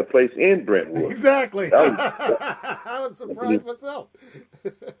LeBron had a place in Brentwood. Exactly. I was surprised myself.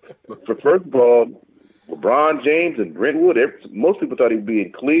 First of all, LeBron James in Brentwood, most people thought he'd be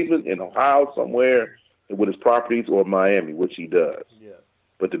in Cleveland, in Ohio, somewhere with his properties, or Miami, which he does. Yeah.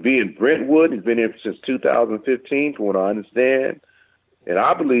 But to be in Brentwood, he's been here since 2015, from what I understand. And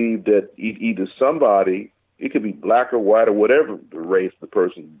I believe that either somebody, it could be black or white or whatever the race the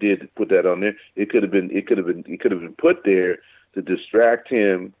person did to put that on there. It could have been put there to distract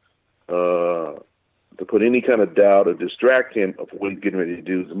him, to put any kind of doubt or distract him of what he's getting ready to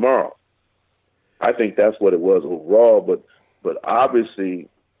do tomorrow. I think that's what it was overall, but obviously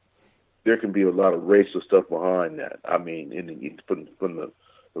there can be a lot of racial stuff behind that. I mean, from the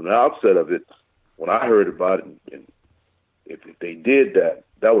outset of it, when I heard about it, and if they did that,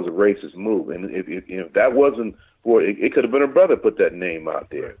 that was a racist move. And if that wasn't for it, could have been a brother put that name out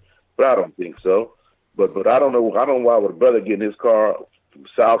there. Right. But I don't think so. But I don't know. I don't know why would a brother get in his car from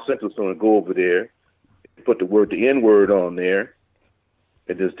South Central and go over there, put the N-word on there,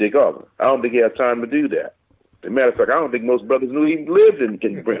 and just take off. I don't think he has time to do that. As a matter of fact, I don't think most brothers knew he even lived in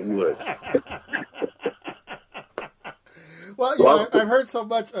Brentwood. Well, you know, I've heard so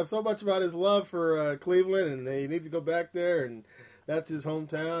much about his love for Cleveland, and he needs to go back there, and that's his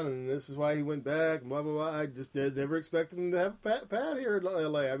hometown, and this is why he went back, and blah, blah, blah. I just never expected him to have a pad here in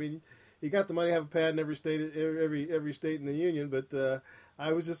L.A. I mean, he got the money to have a pad in every state in the union, but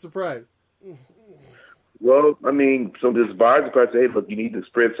I was just surprised. Well, I mean, so this buyers are say, hey, look, you need to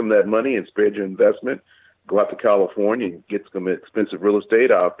spread some of that money and spread your investment. Go out to California and get some expensive real estate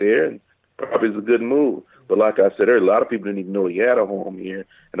out there, and probably is a good move. But like I said earlier, a lot of people didn't even know he had a home here,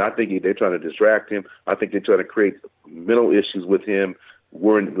 and I think they're trying to distract him. I think they're trying to create mental issues with him,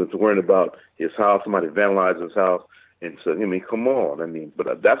 worrying about his house, somebody vandalizing his house. And so, I mean, come on. I mean,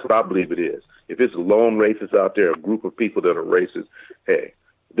 but that's what I believe it is. If it's a lone racist out there, a group of people that are racist, hey,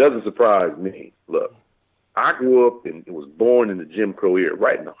 it doesn't surprise me. Look, I grew up and was born in the Jim Crow era,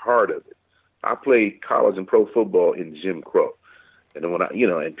 right in the heart of it. I played college and pro football in Jim Crow. And then when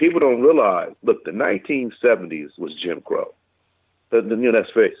and people don't realize, look, the 1970s was Jim Crow.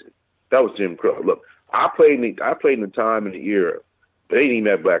 Let's face it, that was Jim Crow. Look, I played in the time in the era, they didn't even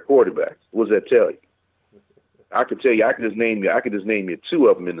have black quarterbacks. What does that tell you? I could tell you, I could just name you two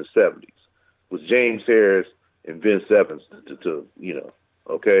of them in the 70s. It was James Harris and Vince Evans,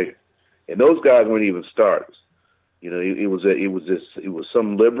 okay? And those guys weren't even starters. It was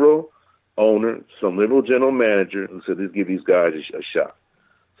some liberal owner, some liberal general manager who said, let's give these guys a shot.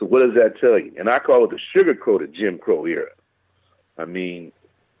 So what does that tell you? And I call it the sugar-coated Jim Crow era. I mean,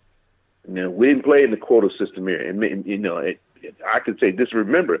 we didn't play in the quota system era. And I could say, just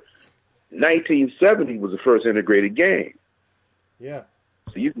remember, 1970 was the first integrated game. Yeah.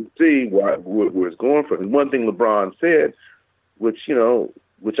 So you can see where it's going from. And one thing LeBron said, which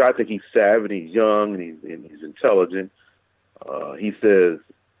I think he's savvy, he's young, and he's intelligent. He says,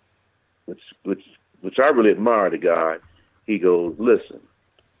 which I really admire the guy. He goes, listen,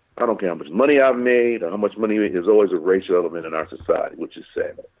 I don't care how much money I've made or how much money. There's always a racial element in our society, which is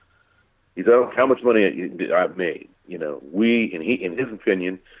sad. He said, I don't care how much money I've made. In his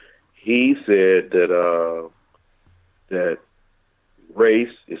opinion, he said that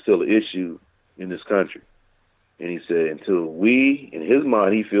race is still an issue in this country. And he said, in his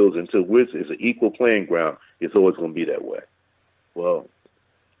mind, he feels until it's an equal playing ground, it's always going to be that way. Well,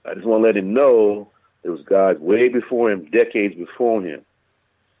 I just want to let him know there was guys way before him, decades before him,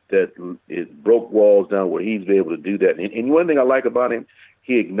 that it broke walls down where he's been able to do that. And one thing I like about him,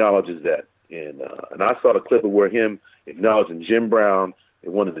 he acknowledges that. And I saw the clip of where him acknowledging Jim Brown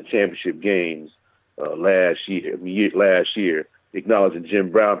in one of the championship games last year, acknowledging Jim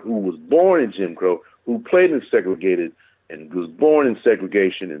Brown, who was born in Jim Crow, who played in segregated and was born in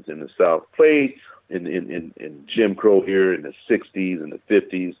segregation in the South, played in Jim Crow era in the 60s and the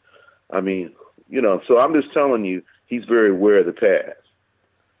 50s. I mean, so I'm just telling you, he's very aware of the past.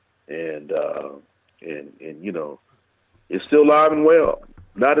 And it's still alive and well.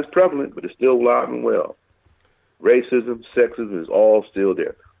 Not as prevalent, but it's still alive and well. Racism, sexism is all still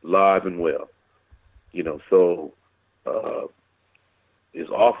there, live and well. So it's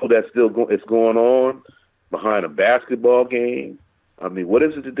awful that it's going on behind a basketball game. I mean, what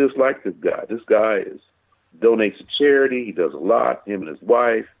is it to dislike this guy? This guy donates to charity. He does a lot. Him and his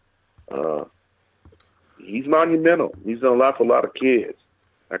wife. He's monumental. He's done a lot for a lot of kids.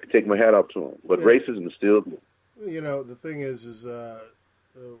 I could take my hat off to him. But racism is still there. The thing is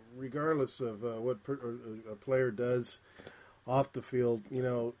regardless of what a player does off the field,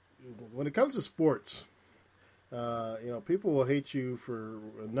 when it comes to sports, people will hate you for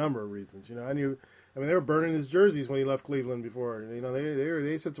a number of reasons. They were burning his jerseys when he left Cleveland before.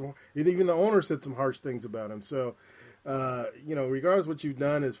 They said some, even the owner said some harsh things about him. So, regardless of what you've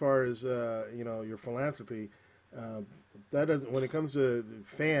done as far as your philanthropy, that doesn't. When it comes to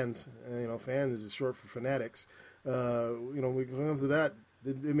fans, fans is short for fanatics. When it comes to that,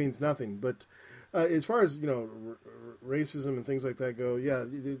 it means nothing. But as far as racism and things like that go, yeah,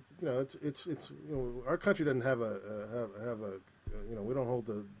 it's our country doesn't have a we don't hold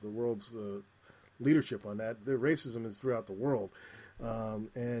the world's leadership on that. The racism is throughout the world,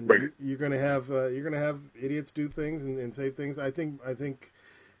 and right. you're going to have idiots do things and say things. I think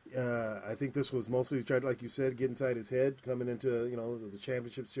this was mostly to try to, like you said, get inside his head coming into the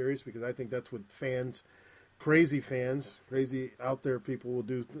championship series, because I think that's what crazy out there people will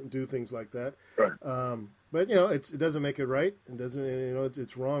do things like that. Right. But it doesn't make it right. It doesn't.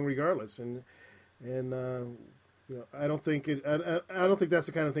 It's wrong regardless. And I don't think that's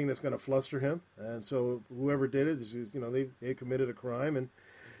the kind of thing that's going to fluster him. And so whoever did it is they committed a crime, and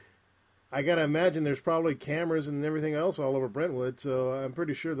I got to imagine there's probably cameras and everything else all over Brentwood. So I'm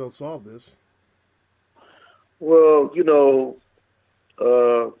pretty sure they'll solve this. Well,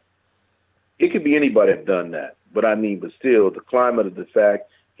 it could be anybody that done that. But still, the climate of the fact,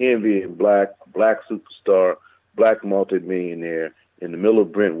 him being black superstar, black multimillionaire in the middle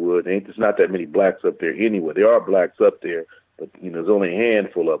of Brentwood, there's not that many blacks up there anyway. There are blacks up there, but there's only a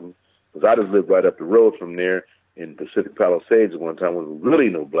handful of them. Because I just lived right up the road from there in Pacific Palisades at one time when there was really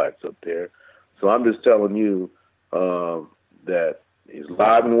no blacks up there. So I'm just telling you that he's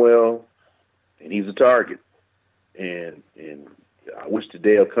alive and well, and he's a target. And I wish the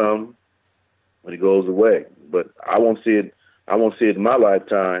day will come when he goes away. But I won't see it. I won't see it in my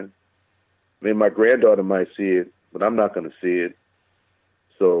lifetime. Maybe my granddaughter might see it, but I'm not going to see it.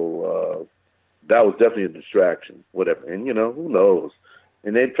 So that was definitely a distraction, whatever. And, who knows?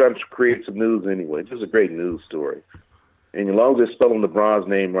 And they're trying to create some news anyway. It's just a great news story. And as long as they're spelling LeBron's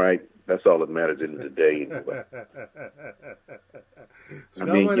name right, that's all that matters at the end of the day anyway. Spell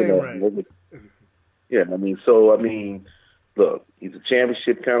my name right. Yeah, look, he's a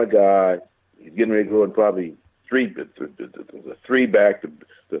championship kind of guy. He's getting ready to go in probably the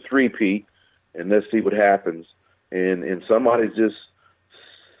three-peat, and let's see what happens. And somebody's just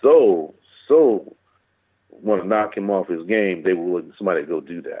so want to knock him off his game, they will somebody go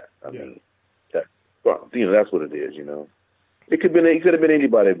do that. That's what it is. It could have been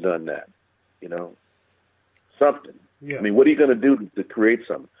anybody that done that. Something. Yeah. What are you going to do to create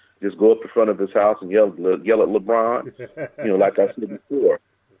something? Just go up in front of his house and yell at LeBron? Like I said before.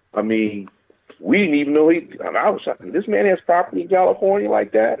 We didn't even know I was shocked. This man has property in California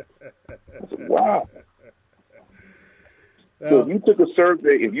like that? I said, wow. So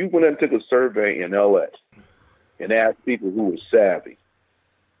if you went and took a survey in L.A. and asked people who were savvy,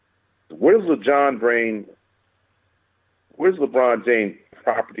 where's LeBron James'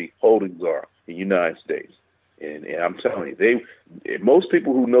 property holdings are in the United States? And I'm telling you, most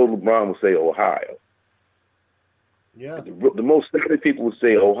people who know LeBron will say Ohio. Yeah. The most savvy people would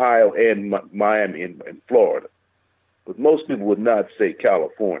say Ohio and Miami and Florida. But most people would not say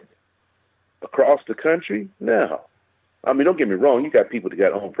California. Across the country? No. Don't get me wrong. You got people that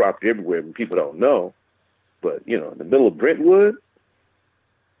got own property everywhere and people don't know. But, in the middle of Brentwood,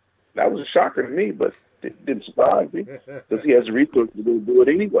 that was a shocker to me, but it didn't surprise me because he has the resources to do it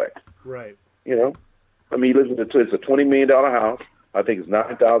anyway. Right. He lives it's a $20 million house. I think it's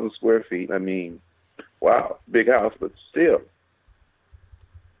 9,000 square feet. Wow, big house, but still.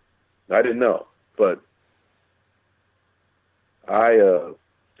 I didn't know, but I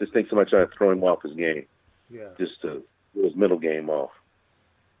just think somebody trying to throw him off his game. Yeah. Just to throw his middle game off.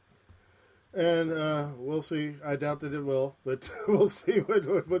 And we'll see. I doubt that it will, but we'll see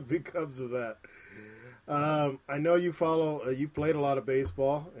what becomes of that. I know you follow. You played a lot of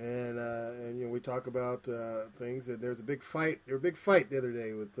baseball, and we talk about things. And there's a big fight. There was a big fight the other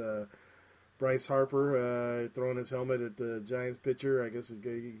day with Bryce Harper throwing his helmet at the Giants pitcher. I guess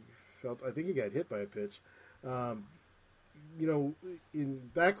I think he got hit by a pitch.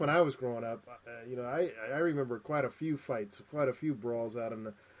 Back when I was growing up, I remember quite a few fights, quite a few brawls out in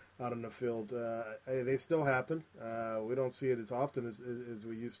the field. They still happen. We don't see it as often as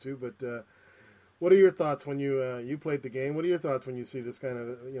we used to. But what are your thoughts when you played the game? What are your thoughts when you see this kind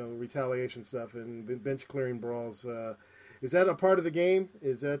of retaliation stuff and bench clearing brawls? Is that a part of the game?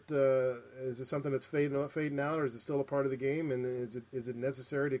 Is it something that's fading out, or is it still a part of the game? And is it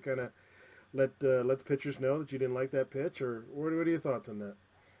necessary to kind of let the pitchers know that you didn't like that pitch, or what are your thoughts on that?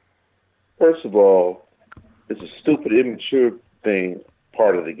 First of all, it's a stupid, immature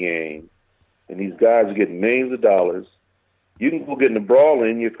part of the game, and these guys are getting millions of dollars. You can go get in a brawl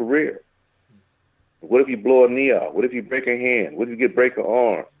in your career. What if you blow a knee out? What if you break a hand? What if you break an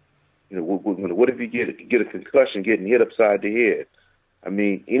arm? What if you get a concussion getting hit upside the head?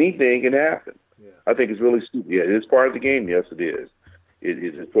 Anything can happen. Yeah. I think it's really stupid. Yeah, it is part of the game. Yes, it is. It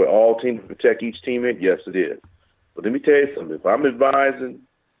is for all teams to protect each teammate. Yes, it is. But let me tell you something. If I'm advising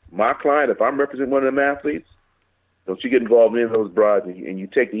my client, if I'm representing one of them athletes, don't you get involved in those bribes and you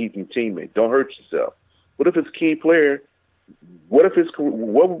take the heat from your teammate. Don't hurt yourself. What if it's a key player? What if his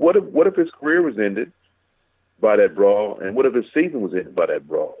career was ended by that brawl, and what if his season was ended by that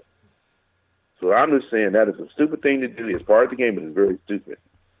brawl? So I'm just saying that is a stupid thing to do. It's part of the game, but it's very stupid.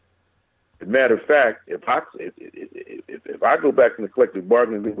 As a matter of fact, if I go back in the collective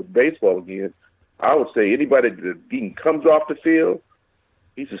bargaining agreement with baseball again, I would say anybody that comes off the field,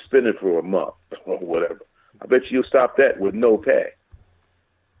 he's suspended for a month or whatever. I bet you'll stop that with no pay.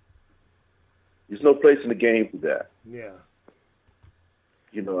 There's no place in the game for that. Yeah.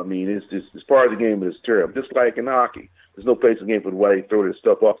 It's part of the game, but it's terrible. Just like in hockey, there's no place in the game for why they throw their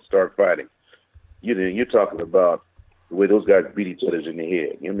stuff off and start fighting. You're talking about the way those guys beat each other in the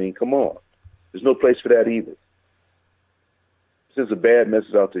head. Come on. There's no place for that either. This is a bad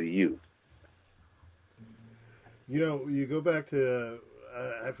message out to the youth. You go back to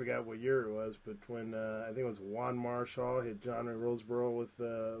I forgot what year it was, but when I think it was Juan Marshall hit John Roseboro with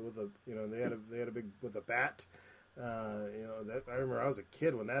a they had a big with a bat. That I remember I was a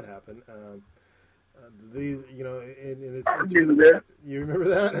kid when that happened. And it's I remember that. You remember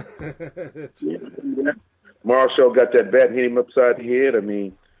that? Yeah. Marshall got that bat and hit him upside the head. I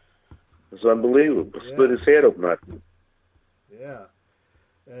mean, it's unbelievable. Yeah. Split his head open. I think. Yeah,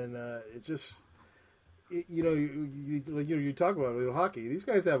 and it just. You talk about it with hockey. These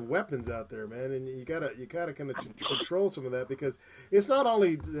guys have weapons out there, man, and you gotta kind of control some of that because it's not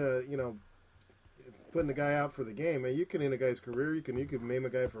only putting a guy out for the game. Man, you can end a guy's career. You can maim a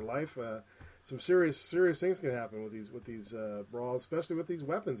guy for life. Some serious things can happen with these brawls, especially with these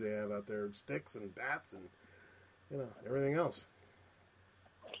weapons they have out there, sticks and bats and everything else.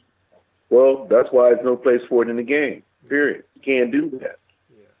 Well, that's why there's no place for it in the game. Period. You can't do that.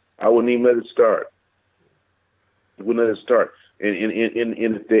 Yeah. I wouldn't even let it start. Wouldn't let it start. And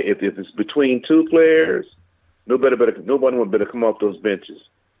if it's between two players, nobody would better come off those benches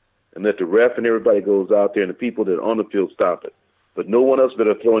and let the ref and everybody goes out there and the people that are on the field stop it. But no one else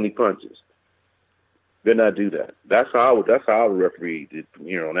better throw any punches. Better not do that. That's how I would referee it from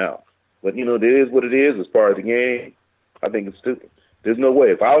here on out. But it is what it is as part of the game. I think it's stupid. There's no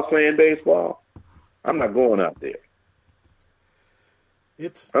way. If I was playing baseball, I'm not going out there.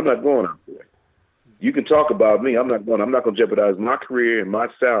 I'm not going out there. You can talk about me. I'm not going to jeopardize my career and my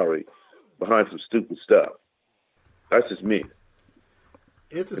salary behind some stupid stuff. That's just me.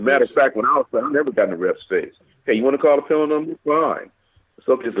 As a matter of fact, when I was playing, I never got in the ref's face. Hey, you want to call a penalty number? Fine.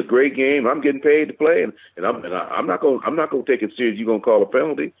 So it's a great game. I'm getting paid to play, and I'm not going to take it serious. You're going to call a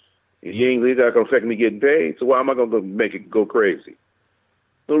penalty. You ain't not going to affect me getting paid. So why am I going to make it go crazy?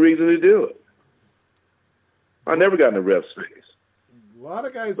 No reason to do it. I never got in the ref's face. A lot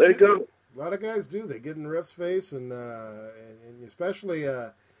of guys let it go. A lot of guys do. They get in the ref's face, and especially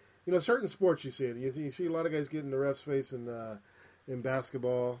certain sports you see it. You see a lot of guys get in the ref's face in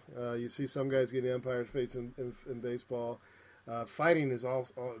basketball. You see some guys get in the umpire's face in baseball. Fighting is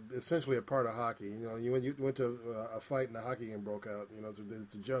also essentially a part of hockey. When you went to a fight and a hockey game broke out,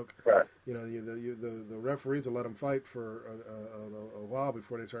 it's a joke. Right. The referees will let them fight for a while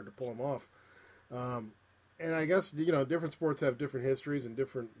before they start to pull them off. And I guess different sports have different histories and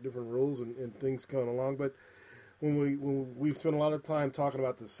different rules and things going along. But when we've spent a lot of time talking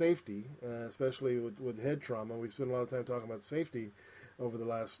about the safety, especially with head trauma, we've spent a lot of time talking about safety over the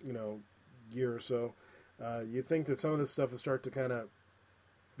last year or so. You think that some of this stuff will start to kind of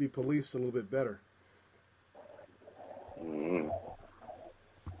be policed a little bit better?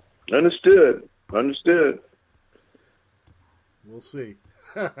 Understood. We'll see.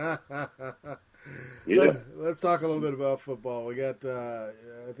 Yeah. Let's talk a little bit about football. We got, I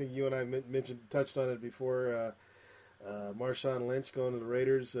think you and I touched on it before. Marshawn Lynch going to the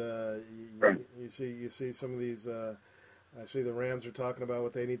Raiders. You see some of these. Actually, the Rams are talking about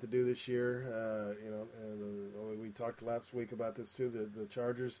what they need to do this year. We talked last week about this too. The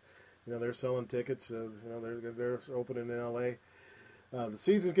Chargers, they're selling tickets. They're opening in L.A. The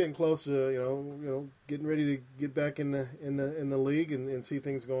season's getting close to getting ready to get back in the league and see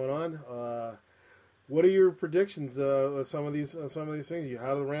things going on. What are your predictions of some of these things?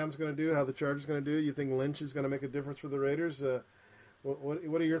 How are the Rams going to do? How the Chargers going to do? You think Lynch is going to make a difference for the Raiders?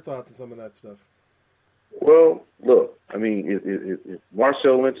 What are your thoughts on some of that stuff? Well, look, I mean,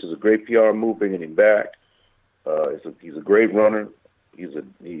 Marcel Lynch is a great PR move bringing him back. He's a great runner. He is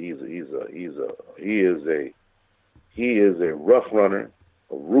a rough runner,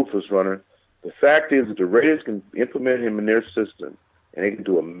 a ruthless runner. The fact is that the Raiders can implement him in their system, and they can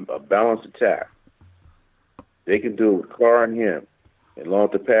do a balanced attack. They can do it with Carr and him, and along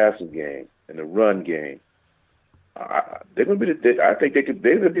with the passing game and the run game. They're going to be. I think they could.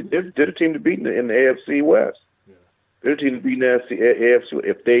 They're the team to beat in the AFC West. Yeah. They're the team to beat in the AFC.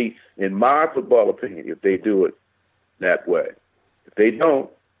 If they, in my football opinion, if they do it that way, if they don't,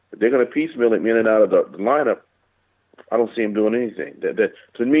 if they're going to piecemeal him in and out of the lineup, I don't see him doing anything. That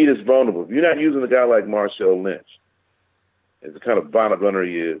to me, is vulnerable. If you're not using a guy like Marshawn Lynch, as the kind of violent runner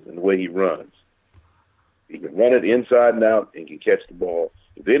he is and the way he runs, he can run it inside and out and can catch the ball.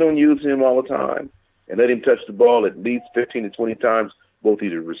 If they don't use him all the time and let him touch the ball at least 15 to 20 times, both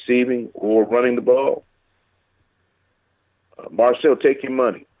either receiving or running the ball, Marcel, take your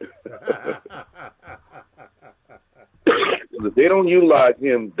money. If they don't utilize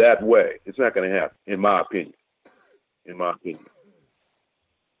him that way, it's not going to happen, in my opinion.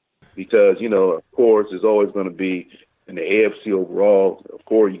 Because, of course, there's always going to be in the AFC overall. Of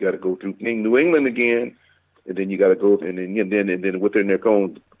course, you got to go through New England again, and then you got to go, and then within their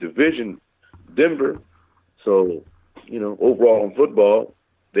own division, Denver. So, overall in football,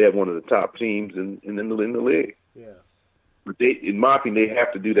 they have one of the top teams in the league. Yeah. But in my opinion, they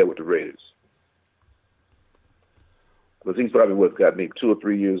have to do that with the Raiders. Because he's probably got maybe 2 or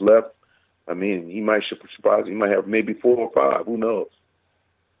 3 years left. I mean, he might surprise. He might have maybe 4 or 5. Who knows?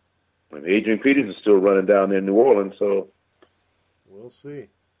 And Adrian Peters is still running down there in New Orleans, so we'll see.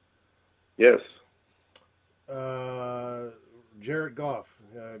 Yes. Jared Goff.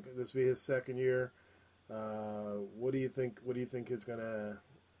 This will be his second year. What do you think? What do you think is going to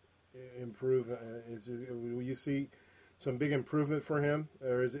improve? Will you see some big improvement for him,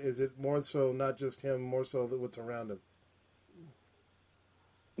 or is it more so not just him, more so what's around him?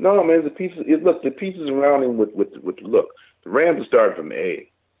 No, man. The pieces around him. Look, the Rams are starting from A.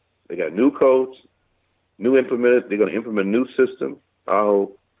 They got a new coach, They're going to implement a new system. I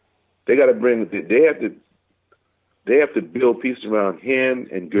hope they got to bring. They have to build pieces around him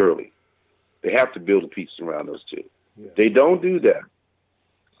and Gurley. They have to build a piece around those two. Yeah. If they don't do that,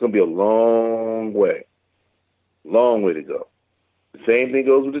 it's going to be a long way to go. The same thing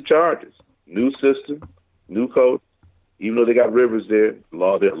goes with the Chargers. New system, new coach. Even though they got Rivers there,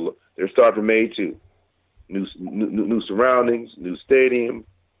 they're starting from A too. New surroundings, new stadium,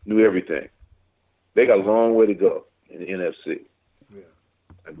 new everything. They got a long way to go in the NFC.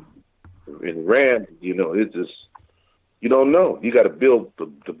 Yeah. In the Rams, it's just you don't know. You got to build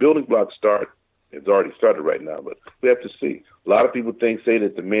the building blocks. It's already started right now, but we have to see. A lot of people say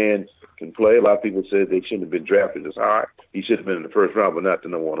that the man can play. A lot of people say they shouldn't have been drafted this high. He should have been in the first round, but not the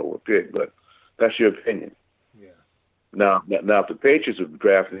number 1 overall pick. But that's your opinion. Yeah. Now, if the Patriots were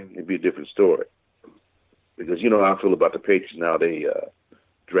drafting, it'd be a different story. Because how I feel about the Patriots now. They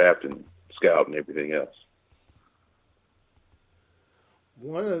draft and scout and everything else.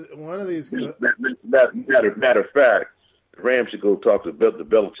 One of these. Matter of fact, the Rams should go talk to the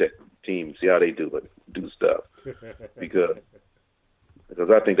Belichick team and see how they do stuff. because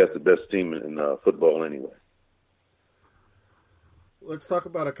I think that's the best team in football anyway. Let's talk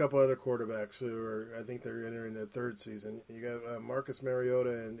about a couple other quarterbacks who I think they're entering their third season. You got Marcus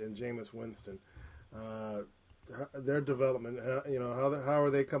Mariota and Jameis Winston. Their development, how are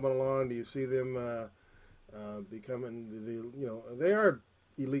they coming along? Do you see them becoming they are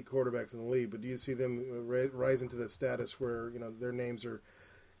elite quarterbacks in the league, but do you see them rising to the status where their names are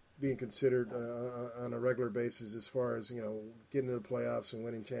being considered on a regular basis as far as getting to the playoffs and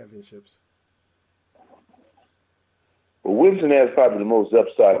winning championships? Well, Winston has probably the most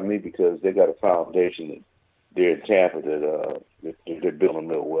upside of me because they got a foundation that they're in Tampa that they're building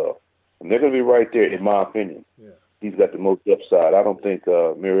real well. And they're going to be right there, in my opinion. Yeah. He's got the most upside. I don't think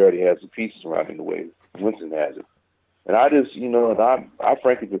Mariota has the pieces around him the way Winston has it. And I just, I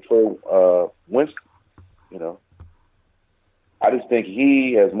frankly prefer Winston. I just think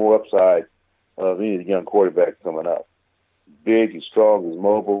he has more upside of any of the young quarterbacks coming up. He's big, he's strong, he's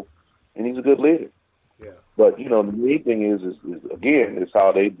mobile, and he's a good leader. Yeah. But the main thing is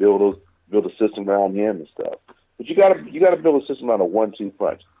how they build a system around him and stuff. But you got to build a system around a 1-2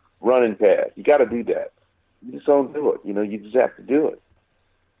 punch. Run and pass. You got to do that. You just don't do it. You just have to do it.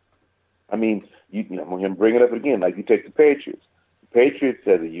 I mean, I'm going to bring it up again. Like you take the Patriots. The Patriots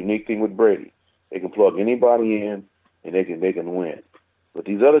has a unique thing with Brady. They can plug anybody in, and they can win. But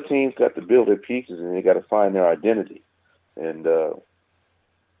these other teams got to build their pieces, and they got to find their identity. And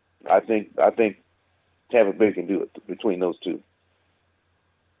I think Tampa Bay can do it between those two.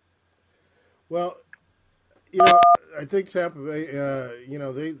 Well, I think Tampa Bay,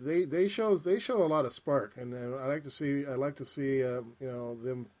 they show a lot of spark, and I like to see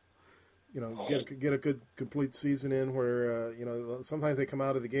them, get a good complete season in where sometimes they come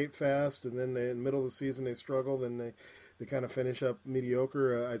out of the gate fast, and then in the middle of the season they struggle, then they kind of finish up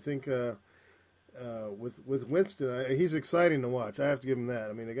mediocre. I think with Winston, he's exciting to watch. I have to give him that.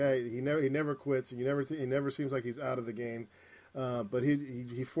 I mean, the guy he never quits, and he never seems like he's out of the game. But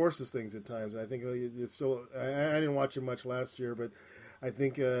he forces things at times. I think it's still. I didn't watch him much last year, but I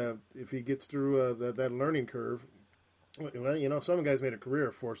think if he gets through that learning curve, well, some guys made a career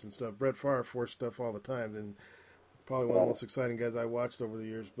of forcing stuff. Brett Favre forced stuff all the time, and probably one of the most exciting guys I watched over the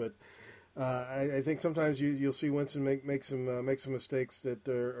years. But I think sometimes you'll see Winston make some mistakes that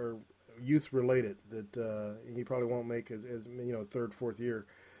are youth related that he probably won't make as third, fourth year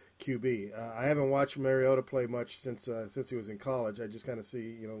QB. I haven't watched Mariota play much since he was in college. I just kind of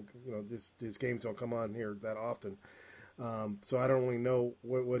see his games don't come on here that often, so I don't really know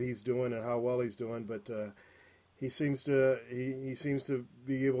what he's doing and how well he's doing. But he seems to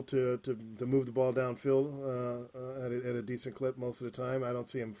be able to move the ball downfield at a decent clip most of the time. I don't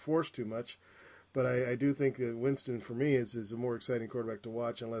see him force too much, But I do think that Winston, for me, is a more exciting quarterback to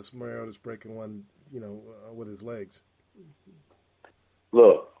watch unless Mariota's breaking one, with his legs.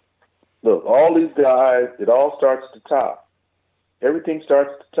 Look, all these guys, it all starts at the top. Everything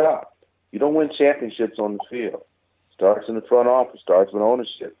starts at the top. You don't win championships on the field. Starts in the front office, starts with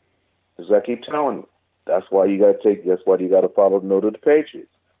ownership. As I keep telling you, that's why you got to follow the note of the Patriots.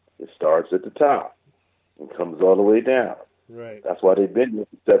 It starts at the top and comes all the way down. Right. That's why they've been here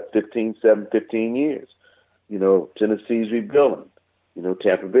for 15 years. Tennessee's rebuilding.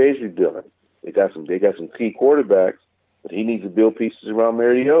 Tampa Bay's rebuilding. They got some key quarterbacks, but he needs to build pieces around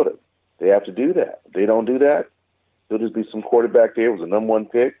Mariota. They have to do that. If they don't do that, there'll just be some quarterback there, was a number one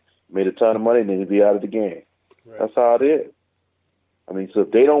pick, made a ton of money, and then he'd be out of the game. Right. That's how it is. I mean, so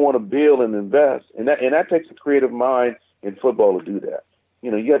if they don't want to build and invest, and that takes a creative mind in football to do that.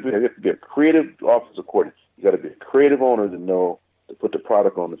 You have to be a creative offensive coordinator. You got to be a creative owner to know to put the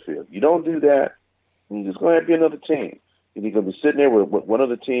product on the field. You don't do that, and you're just going to have to be another team. And you're going to be sitting there with one of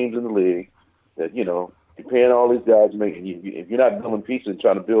the teams in the league that, you're paying all these guys, if you're not building pieces and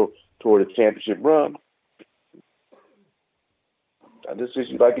trying to build toward a championship run, I guess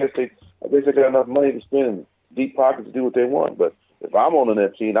they got enough money to spend in deep pockets to do what they want. But if I'm on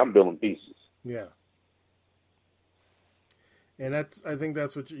that team, I'm building pieces. Yeah. And I think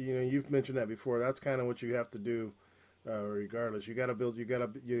that's what you've mentioned that before. That's kind of what you have to do, regardless. You got to build. You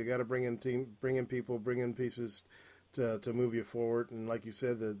got to bring in people, bring in pieces to move you forward. And like you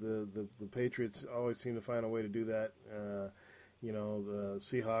said, the Patriots always seem to find a way to do that. The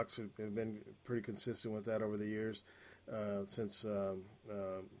Seahawks have been pretty consistent with that over the years, since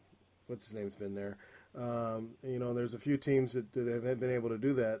what's his name's been there. There's a few teams that have been able to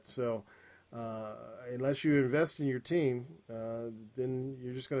do that. So. Unless you invest in your team, then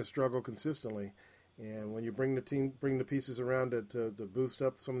you're just going to struggle consistently. And when you bring the pieces around to boost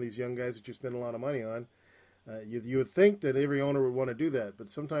up some of these young guys that you spend a lot of money on, you would think that every owner would want to do that. But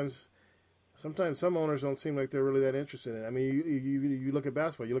sometimes some owners don't seem like they're really that interested in it. I mean, you look at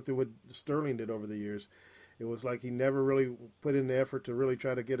basketball. You looked at what Sterling did over the years. It was like he never really put in the effort to really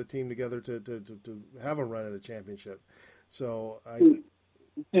try to get a team together to have a run at a championship. So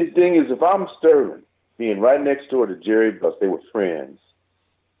The thing is, if I'm Sterling, being right next door to Jerry Buss, they were friends,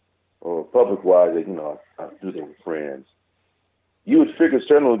 or public-wise, I knew they were friends, you would figure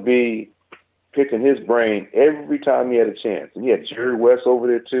Sterling would be picking his brain every time he had a chance. And he had Jerry West over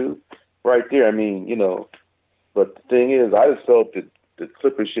there, too, right there. I mean, but the thing is, I just felt that the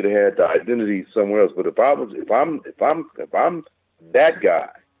Clippers should have had the identity somewhere else. But if I'm that guy,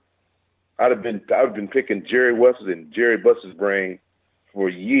 I'd have been picking Jerry West's and Jerry Buss's brain for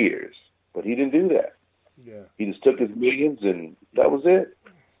years, but he didn't do that. Yeah. He just took his millions, and that was it.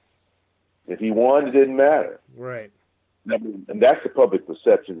 If he won, it didn't matter. Right. And that's the public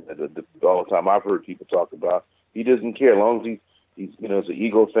perception all the time. I've heard people talk about. He doesn't care as long as he's it's an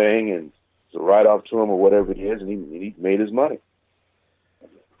ego thing and it's a write-off to him or whatever it is, and he made his money.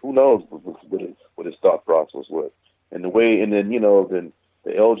 Who knows what his thought process was. And the way, and then, then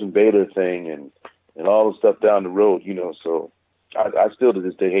the Elgin Baylor thing and all the stuff down the road, so I still to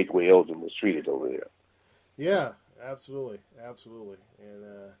this day hate the way Elgin was treated over there. Yeah, absolutely. And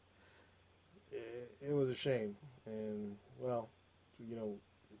it was a shame. And, well,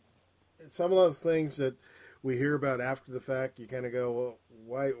 some of those things that we hear about after the fact, you kind of go,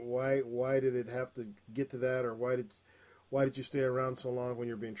 well, why did it have to get to that, or why did you stay around so long when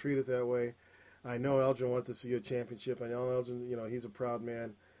you're being treated that way? I know Elgin wanted to see a championship. I know Elgin, he's a proud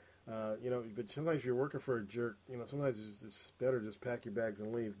man. But sometimes you're working for a jerk. Sometimes it's better just pack your bags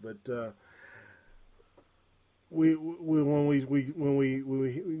and leave. But we only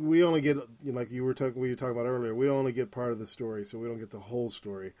get, like we were talking about earlier, we only get part of the story, so we don't get the whole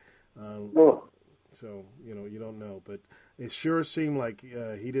story. So you don't know, but it sure seemed like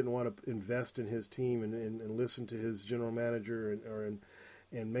he didn't want to invest in his team and listen to his general manager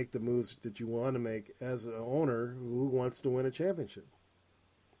and make the moves that you want to make as an owner who wants to win a championship.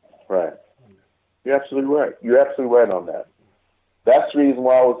 Right. You're absolutely right. You're absolutely right on that. That's the reason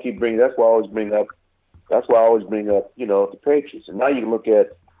why I always keep bringing. That's why I always bring up. The Patriots. And now you can look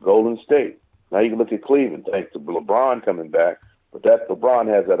at Golden State. Now you can look at Cleveland, thanks to LeBron coming back. But that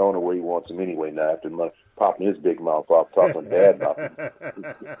LeBron has that owner where he wants him anyway now after popping his big mouth off, talking bad about him.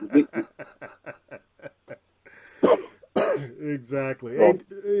 Exactly.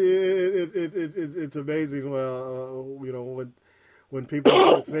 It's amazing. when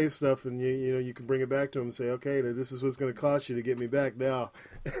people say stuff and you can bring it back to them and say, okay, this is what's going to cost you to get me back now.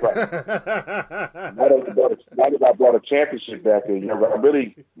 Right. Now that I brought a championship back there, you're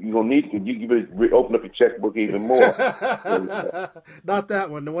gonna need to open up your checkbook even more. Not that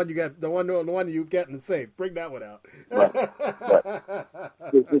one. The one you got. The one you got in the safe. Bring that one out. Right.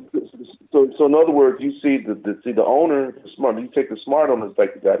 So in other words, you see the owner, the smart. You take the smart owners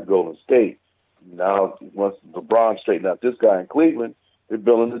like the guy at Golden State. Now, once LeBron straightened out this guy in Cleveland, they're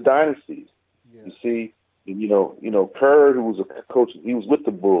building the dynasties. Yeah. You see, Kerr, who was a coach, he was with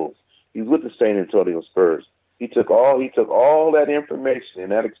the Bulls. He was with the San Antonio Spurs. He took all that information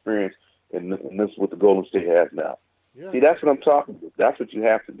and that experience, and this is what the Golden State has now. Yeah. See, that's what I'm talking about. That's what you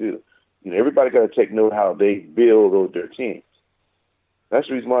have to do. Everybody got to take note how they build their teams. That's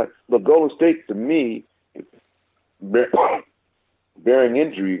the reason why. Look, Golden State, to me, bearing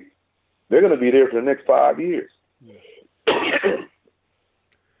injury, they're going to be there for the next 5 years. Yeah.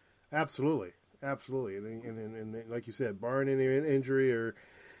 Absolutely, and like you said, barring any injury or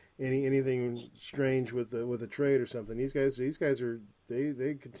anything strange with a trade or something, these guys are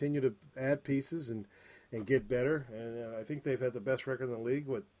they continue to add pieces and get better. And I think they've had the best record in the league,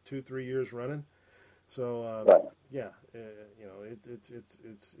 2-3 years running. So right. Yeah,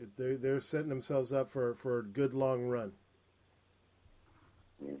 they're setting themselves up for a good long run.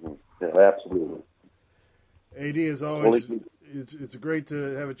 Mm-hmm. Yeah, absolutely. AD, as always, it's great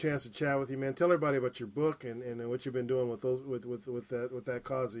to have a chance to chat with you, man. Tell everybody about your book and what you've been doing with that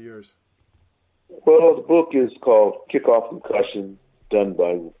cause of yours. Well, the book is called Kick Off Concussion, done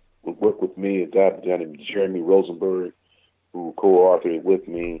by work with me, a guy named Jeremy Rosenberg, who co-authored it with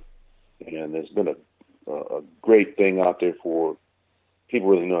me, and there's been a great thing out there for people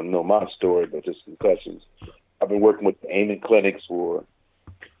really don't know my story, but just concussions. I've been working with the Amen clinics for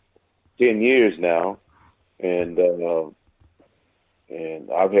 10 years now, and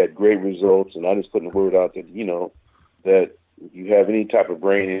I've had great results. And I just putting the word out that that if you have any type of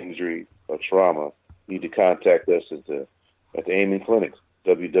brain injury or trauma, you need to contact us at the Amen Clinics,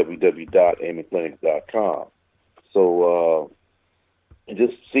 www.amenclinics.com. So and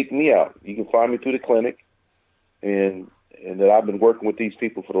just seek me out. You can find me through the clinic, and that I've been working with these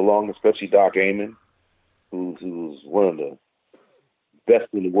people for the longest, especially Doc Amen, who's one of the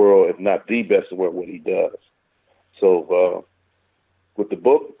best in the world, if not the best in the world, what he does. So with the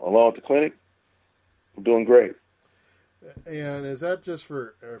book, along with the clinic, I'm doing great. And is that just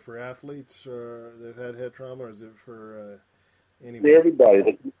for athletes that had head trauma, or is it for anybody?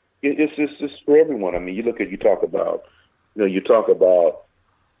 Everybody. It's for everyone. I mean, you talk about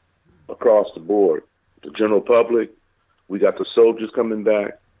across the board, the general public. We got the soldiers coming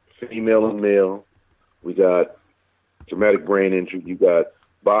back, female and male. We got traumatic brain injury. You got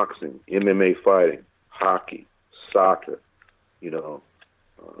boxing, MMA fighting, hockey, soccer,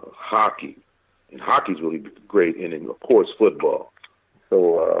 hockey. And hockey's really great, and of course football.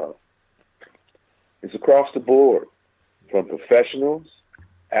 So it's across the board, from professionals,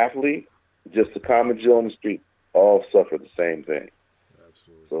 athletes, just the common Joe on the street, all suffer the same thing.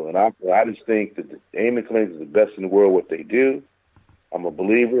 Absolutely. So, and I just think that the Amen Clinic is the best in the world what they do. I'm a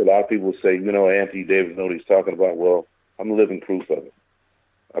believer. A lot of people say, Anthony Davis knows what he's talking about. Well, I'm living proof of it.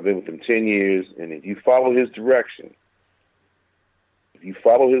 I've been with him 10 years, and if you follow his direction, you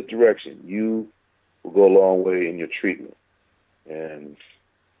will go a long way in your treatment. And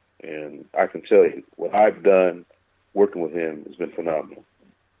I can tell you, what I've done working with him has been phenomenal.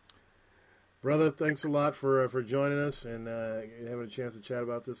 Brother, thanks a lot for joining us and having a chance to chat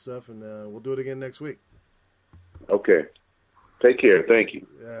about this stuff, and we'll do it again next week. Okay. Take care. Thank you.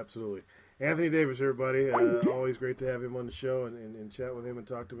 Yeah, absolutely. Anthony Davis, everybody. Always great to have him on the show and chat with him and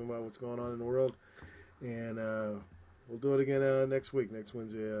talk to him about what's going on in the world. And we'll do it again next week, next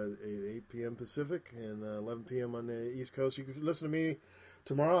Wednesday at 8 p.m. Pacific and 11 p.m. on the East Coast. You can listen to me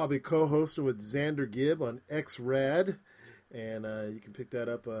tomorrow. I'll be co-hosting with Xander Gibb on XRAD, and you can pick that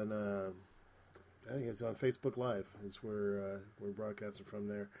up on, I think it's on Facebook Live. It's where we're broadcasting from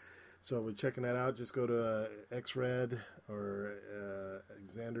there. So we're checking that out. Just go to XRAD or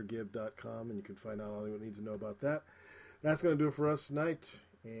xandergibb.com, and you can find out all you need to know about that. That's going to do it for us tonight.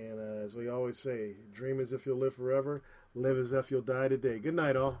 And as we always say, dream as if you'll live forever, live as if you'll die today. Good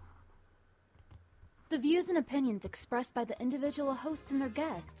night, all. The views and opinions expressed by the individual hosts and their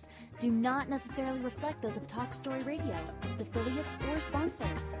guests do not necessarily reflect those of Talk Story Radio, its affiliates, or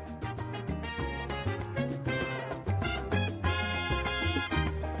sponsors.